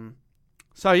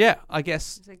 So yeah, I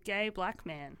guess He's a gay black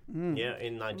man. Yeah,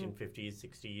 in 1950s,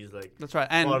 60s, like that's right.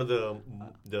 And part of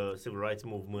the civil rights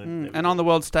movement. and on the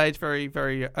world stage, very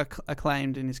very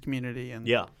acclaimed in his community. And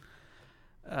yeah.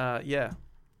 yeah.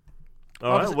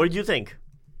 All right. What did you think?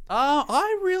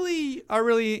 I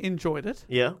really enjoyed it.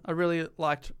 Yeah. I really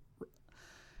liked.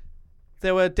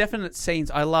 There were definite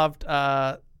scenes. I loved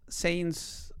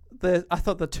scenes. I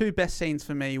thought the two best scenes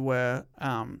for me were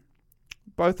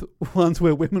both ones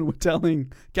where women were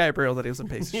telling Gabriel that he was a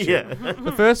piece of shit. Yeah.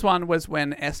 The first one was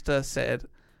when Esther said,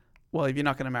 "Well, if you're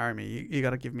not going to marry me, you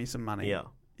got to give me some money. Yeah.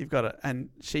 You've got to," and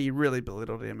she really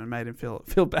belittled him and made him feel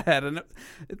bad, and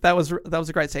that was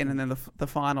a great scene. And then the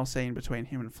final scene between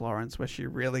him and Florence, where she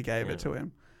really gave it to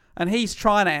him, and he's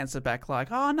trying to answer back like,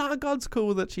 "Oh no, God's cool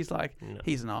with it." She's like, No.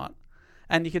 "He's not,"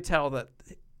 and you could tell that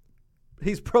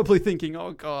he's probably thinking,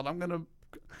 "Oh God, I'm gonna,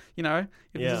 if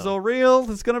this is all real,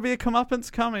 there's gonna be a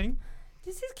comeuppance coming."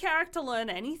 Does his character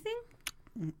learn anything?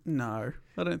 No,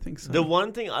 I don't think so. The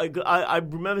one thing I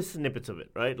remember snippets of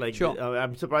it, right? Like, Sure.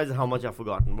 I'm surprised at how much I've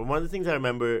forgotten. But one of the things I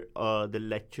remember the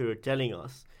lecturer telling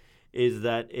us is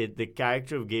that the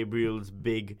character of Gabriel's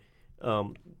big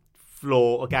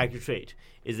flaw or character trait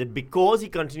is that because he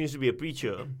continues to be a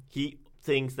preacher, he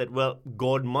thinks that, well,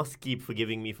 God must keep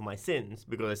forgiving me for my sins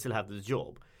because I still have this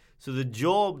job. So the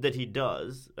job that he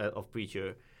does of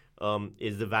preacher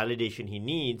is the validation he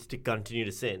needs to continue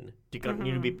to sin, to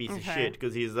continue to be a piece of shit.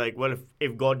 Because he's like, well,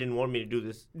 if God didn't want me to do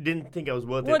this, didn't think I was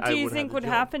worth it, What I do you would think have would the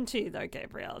job. happen to you, though,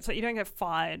 Gabriel? So you don't get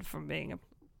fired from being a...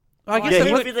 I guess Yeah, that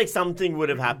he look- feels like something would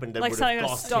have happened that Like would something have would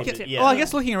have cost stopped him. it. Yeah. Well, I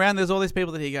guess looking around, there's all these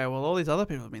people that he go, well, all these other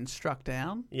people have been struck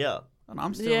down, Yeah. and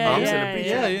I'm still Yeah, I'm yeah, still a preacher.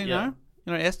 yeah. You know,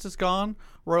 You know, Esther's gone,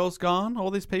 Royal's gone,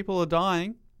 all these people are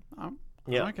dying.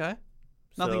 Yeah. Okay.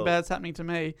 Nothing So- bad's happening to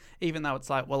me, even though it's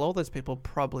like, well, all those people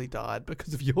probably died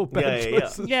because of your bad Yeah, yeah,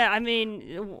 choices. Yeah, I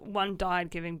mean, one died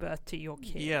giving birth to your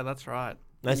kid. Yeah, that's right.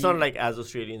 Now, it's not like as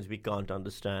Australians we can't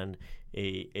understand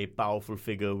a powerful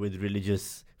figure with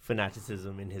religious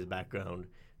fanaticism in his background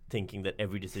thinking that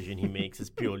every decision he makes is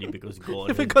purely because God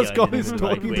has Because guided God him is in the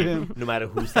right talking to way, him. no matter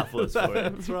who suffers for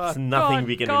it. That's right. It's nothing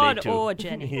we can God relate to. or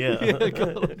Jenny. Yeah. Yeah,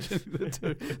 God, the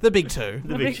two. The big two.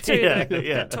 The The big two yeah, that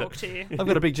yeah. talk to you. I've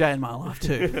got a big J in my life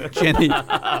too. Jenny.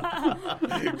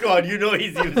 God, you know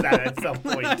he's used that at some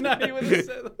point. No, he would have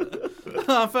said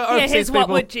that. For Yeah, overseas here's what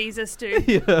people- would Jesus do.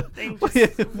 Yeah. Thing Yeah,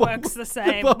 just works the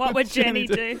same. what What would would Jenny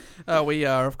Jenny do? We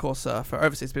are, of course, for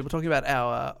overseas people, talking about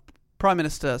our Prime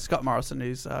Minister, Scott Morrison,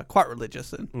 who's quite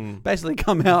religious and basically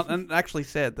come out and actually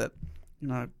said that, you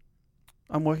know,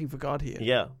 I'm working for God here.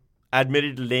 Yeah.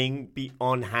 Admitted laying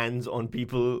on hands on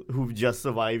people who've just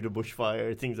survived a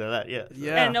bushfire, things like that. Yeah.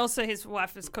 Yeah. And also his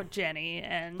wife was called Jenny,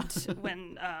 and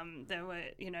when there were,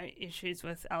 issues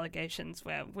with allegations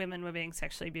where women were being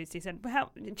sexually abused, he said,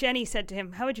 Jenny said to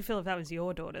him, how would you feel if that was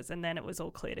your daughters? And then it was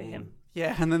all clear to him.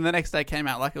 Yeah, and then the next day came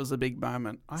out like it was a big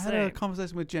moment. I had a So-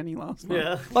 conversation with Jenny last night.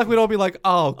 Yeah. Like we'd all be like,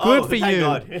 oh, good for thank you.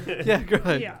 God. Yeah,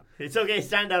 great. Yeah. It's okay,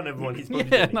 stand down, everyone. He's spoken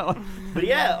Yeah, to me. no, But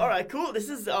yeah, all right, cool. This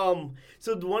is so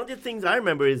one of the things I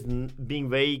remember is being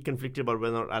very conflicted about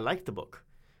whether or not I liked the book,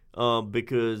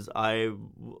 because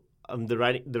the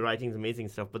writing's amazing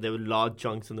stuff, but there were large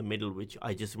chunks in the middle which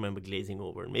I just remember glazing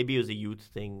over. Maybe it was a youth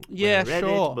thing. When Yeah, I read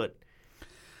sure. It, but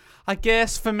I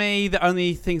guess for me, the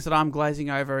only things that I'm glazing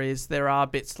over is there are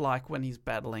bits like when he's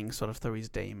battling sort of through his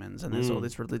demons and there's all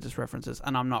these religious references,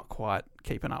 and I'm not quite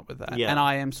keeping up with that. Yeah. And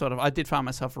I am I did find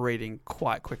myself reading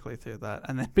quite quickly through that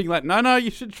and then being like, no,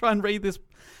 you should try and read this.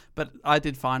 But I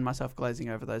did find myself glazing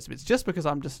over those bits just because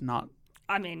I'm just not,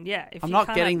 I mean, yeah. If I'm you not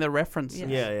can't getting have- the references.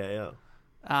 yeah.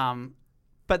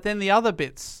 But then the other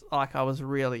bits, like I was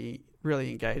really,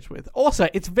 really engaged with. Also,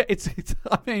 it's very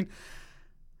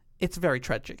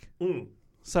tragic.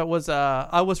 So it was.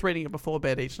 I was reading it before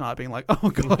bed each night, being like, "Oh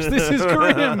gosh, this is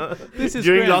grim. This is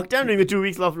during grim." lockdown, during the 2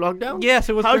 weeks of lockdown. Yes,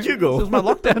 it was. How'd you go? It was my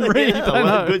lockdown read. Yeah, I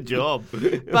well, know. good job.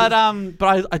 But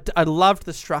I loved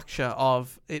the structure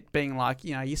of it being like,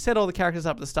 you set all the characters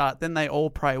up at the start, then they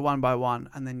all pray one by one,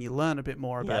 and then you learn a bit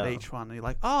more about Yeah. each one, and you're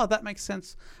like, oh, that makes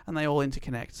sense, and they all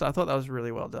interconnect. So I thought that was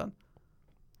really well done.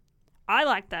 I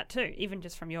like that too. Even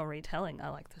just from your retelling, I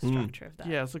like the structure of that.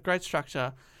 Yeah, it's a great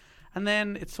structure, and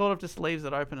then it sort of just leaves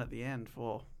it open at the end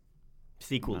for.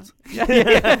 Sequels.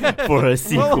 Yeah. For a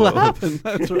sequel. What will happen?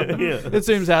 That's right. Yeah. It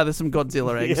zooms out. There's some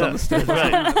Godzilla eggs on the stage.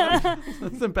 Right.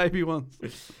 Some baby ones.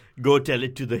 Go tell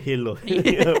it to the hill of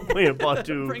part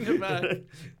 2. Bring it back.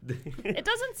 It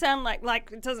doesn't sound like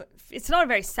it doesn't. It's not a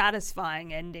very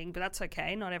satisfying ending, but that's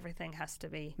okay. Not everything has to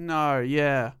be No,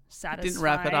 yeah. It satisfying. didn't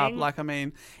wrap it up. Like, I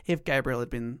mean, if Gabriel had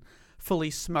been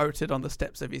fully smoted on the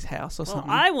steps of his house or Well,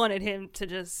 something. I wanted him to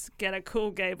just get a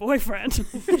cool gay boyfriend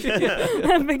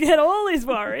and forget all his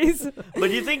worries.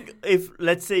 But you think if,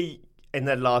 let's say, in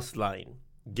that last line,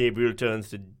 Gabriel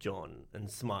turns to John and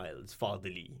smiles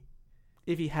fatherly.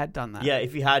 If he had done that. Yeah,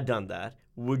 if he had done that,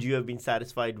 would you have been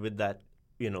satisfied with that,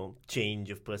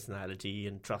 change of personality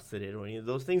and trusted it or any of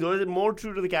those things? Or is it more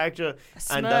true to the character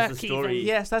and that's the smirk story? even.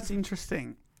 Yes, that's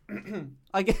interesting.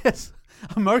 I guess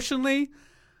emotionally,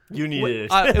 You needed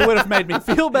it. it would have made me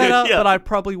feel better, Yeah. but I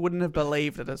probably wouldn't have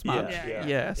believed it as much.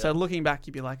 Yeah. So looking back,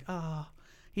 you'd be like,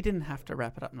 he didn't have to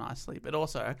wrap it up nicely. But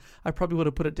also, I probably would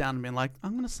have put it down and been like,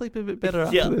 I'm going to sleep a bit better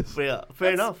after Yeah, this.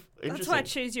 fair enough. That's Interesting. why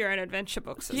choose your own adventure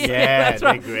books. Yeah, that's they're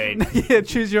right. great. Yeah,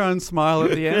 choose your own smile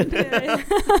at the end.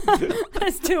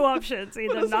 There's two options: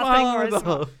 either A nothing smile or or a the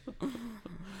smile. whole.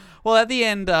 Well, at the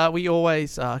end, we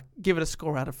always give it a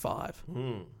score out of 5,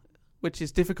 which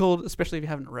is difficult, especially if you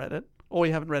haven't read it or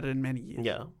you haven't read it in many years.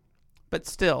 Yeah, But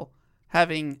still,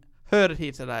 having heard it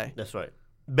here today. that's right.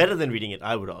 Better than reading it,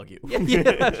 I would argue. Yeah,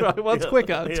 that's right. Well, it's Yeah,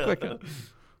 quicker. It's yeah. quicker.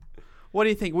 What do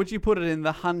you think? Would you put it in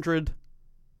the 100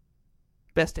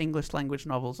 best English language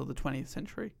novels of the 20th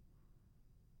century?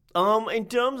 In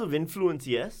terms of influence,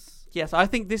 yes. Yes, I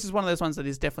think this is one of those ones that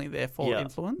is definitely there for Yeah.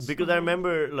 influence. Because I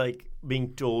remember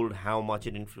being told how much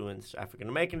it influenced African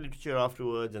American literature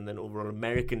afterwards, and then overall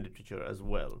American literature as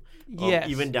well. Yes.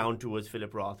 Even down towards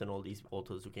Philip Roth and all these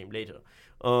authors who came later.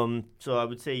 So I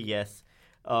would say yes.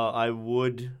 I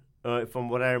would, from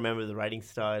what I remember, the writing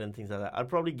style and things like that, I'd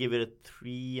probably give it a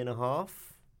 3.5,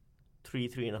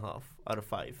 3.5 out of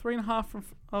 5. 3.5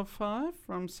 of 5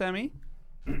 from Sammy.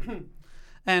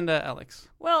 And Alex.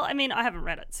 Well, I mean, I haven't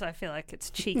read it, so I feel like it's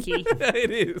cheeky.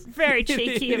 It is. Very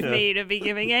cheeky of me to be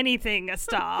giving anything a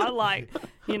star. Like,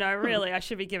 really, I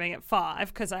should be giving it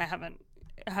 5 because I haven't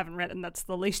read it, and that's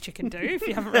the least you can do if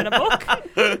you haven't read a book.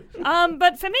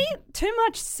 But for me, too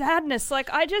much sadness. Like,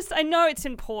 I know it's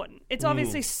important. It's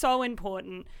obviously so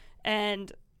important,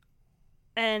 and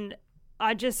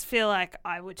I just feel like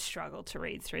I would struggle to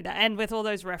read through that, and with all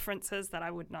those references that I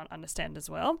would not understand as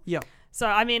well. Yeah. So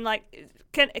I mean, like,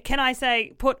 can I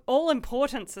say, put all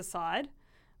importance aside,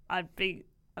 I'd be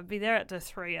there at the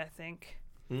 3, I think.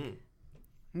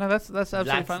 No, that's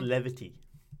absolutely fine. Levity.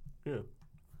 Yeah.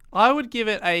 I would give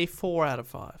it a 4 out of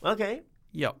 5. Okay.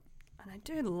 Yep. And I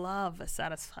do love a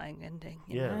satisfying ending.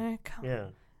 You Yeah. know? Come Yeah.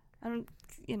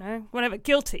 on. Whatever.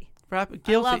 Guilty.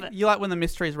 Guilty. love it. You like when the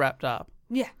mystery's wrapped up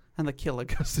Yeah. and the killer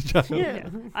goes to jail. Yeah.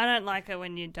 I don't like it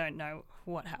when you don't know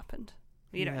what happened.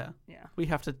 You don't. Yeah. Yeah. We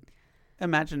have to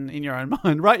imagine in your own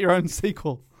mind. Write your own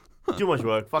sequel. Too much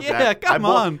work. Fuck Yeah, that. come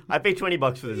on. I paid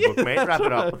 $20 for this book, mate. Wrap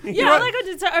it up. Yeah, I like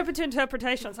it's open to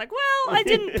interpretation. It's like, well, I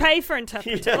didn't pay for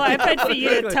interpretation. Well, I paid for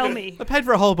you to tell me. I paid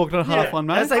for a whole book, not half one,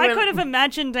 mate. That's like I when- could have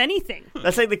imagined anything.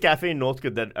 That's like the cafe in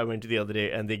Northcote that I went to the other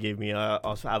day, and they gave me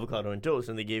also avocado and toast,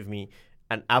 and they gave me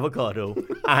an avocado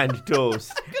and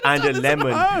toast and a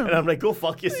lemon. And I'm like, go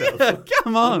fuck yourself. Yeah,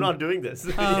 come on. I'm not doing this.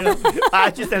 I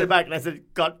actually sent it back and I said,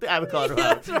 cut the avocado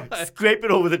out, scrape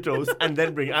it over the toast, and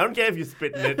then bring it. I don't care if you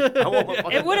spit in it. I want my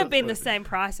fucking It would have toast been the first. same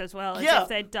price as well as Yeah. if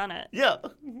they'd done it. Yeah.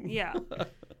 Yeah.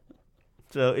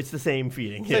 So it's the same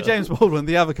feeling. So yeah. James Baldwin,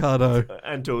 the avocado.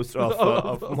 And toast of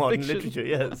Of modern fiction. literature,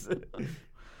 yes.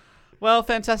 Well,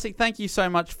 fantastic. Thank you so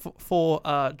much for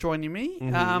joining me.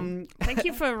 Thank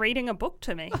you for reading a book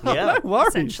to me, Yeah. No worries.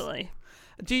 essentially.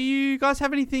 Do you guys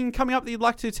have anything coming up that you'd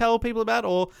like to tell people about,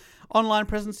 or online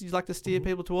presence you'd like to steer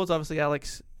people towards? Obviously,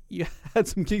 Alex, you had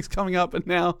some gigs coming up and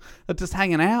now are just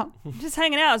hanging out. Just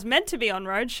hanging out. I was meant to be on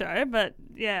roadshow, but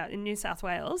yeah, in New South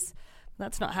Wales.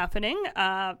 That's not happening.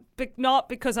 But not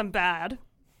because I'm bad.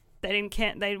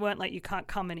 They weren't like, you can't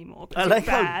come anymore I because like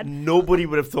you're how bad. nobody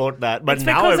would have thought that, but It's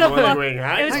now because of everyone's lock- going,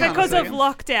 It was Hang on a because of second.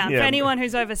 lockdown. Yeah. For anyone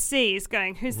who's overseas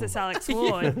going, who's this Alex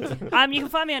Ward? You can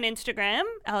find me on Instagram,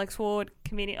 Alex Ward,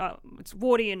 comedian. Oh, it's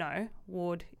Ward,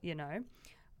 Ward, I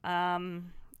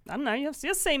don't know. You'll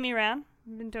see me around.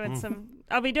 I've been doing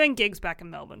I'll be doing gigs back in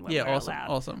Melbourne when Yeah, we're awesome, allowed.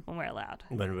 awesome. When we're allowed.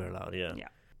 When we're allowed, yeah. Yeah.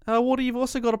 Walter, you've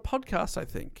also got a podcast, I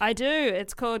think. I do.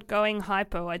 It's called Going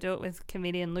Hypo. I do it with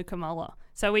comedian Luca Muller.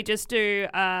 So we just do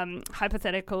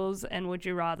hypotheticals and would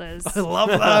you rathers. I love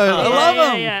those. I love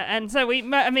them. Yeah. And so a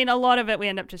lot of it we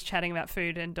end up just chatting about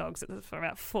food and dogs for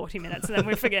about 40 minutes, and then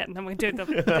we forget, and then we do the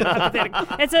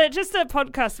hypothetical. It's just a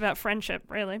podcast about friendship,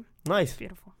 really. Nice.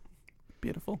 Beautiful.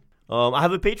 Beautiful. I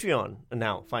have a Patreon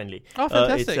now, finally. Oh,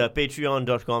 fantastic. It's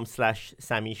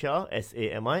patreon.com/Sami Shah,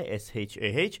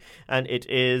 SAMISHAH. And it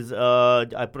is,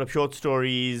 I put up short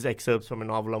stories, excerpts from a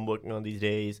novel I'm working on these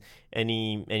days,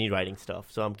 any writing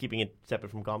stuff. So I'm keeping it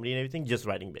separate from comedy and everything, just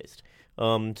writing based.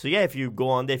 So yeah, if you go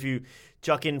on there, if you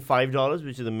chuck in $5,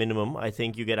 which is the minimum, I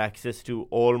think you get access to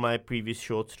all my previous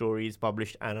short stories,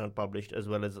 published and unpublished, as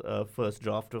well as a first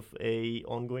draft of a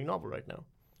ongoing novel right now.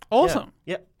 Awesome.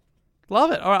 Yeah.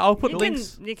 Love it. All right, I'll put You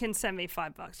links. can send me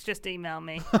 $5. Just email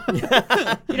me.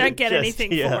 You don't get anything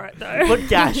for it, though. Put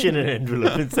cash in an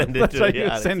envelope and send it That's to right, you.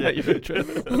 you send out your address.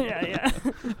 yeah.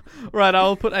 Right,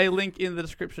 I'll put a link in the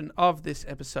description of this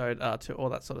episode to all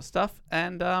that sort of stuff.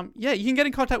 And yeah, you can get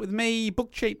in contact with me,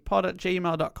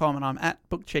 bookcheatpod@gmail.com, and I'm at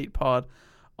bookcheatpod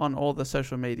on all the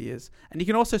social medias. And you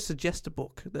can also suggest a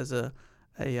book. There's a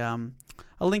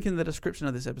link in the description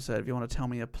of this episode if you want to tell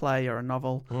me a play or a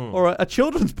novel or a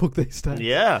children's book these days.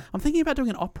 Yeah. I'm thinking about doing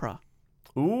an opera.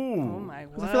 Ooh. Oh, my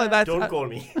word. I feel like that's... Don't call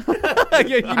me. you I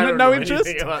don't no know interest?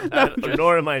 anything about that,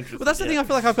 nor am I interested. But that's the thing, yeah. I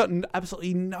feel like I've got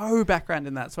absolutely no background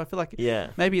in that. So I feel like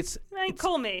Yeah. maybe it's... Hey,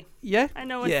 call me. Yeah? I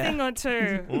know a Yeah. thing or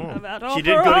two about opera. She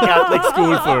did go to Catholic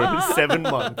school for 7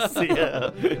 months. Yeah.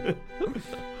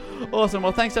 Awesome.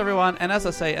 Well, thanks, everyone. And as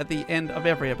I say at the end of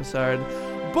every episode,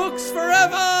 books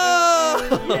forever!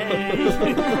 Yay.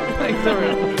 Thanks,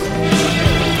 everyone.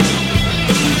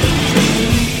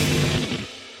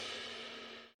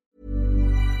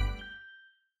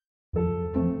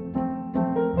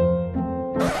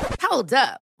 Hold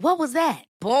up. What was that?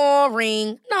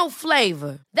 Boring. No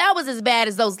flavor. That was as bad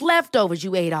as those leftovers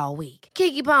you ate all week.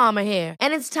 Keke Palmer here,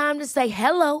 and it's time to say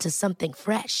hello to something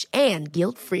fresh and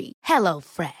guilt-free. Hello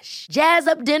Fresh. Jazz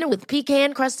up dinner with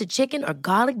pecan-crusted chicken or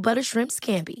garlic butter shrimp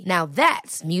scampi. Now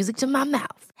that's music to my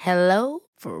mouth. Hello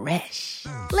Fresh.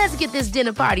 Let's get this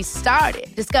dinner party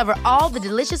started. Discover all the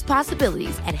delicious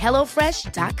possibilities at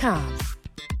hellofresh.com.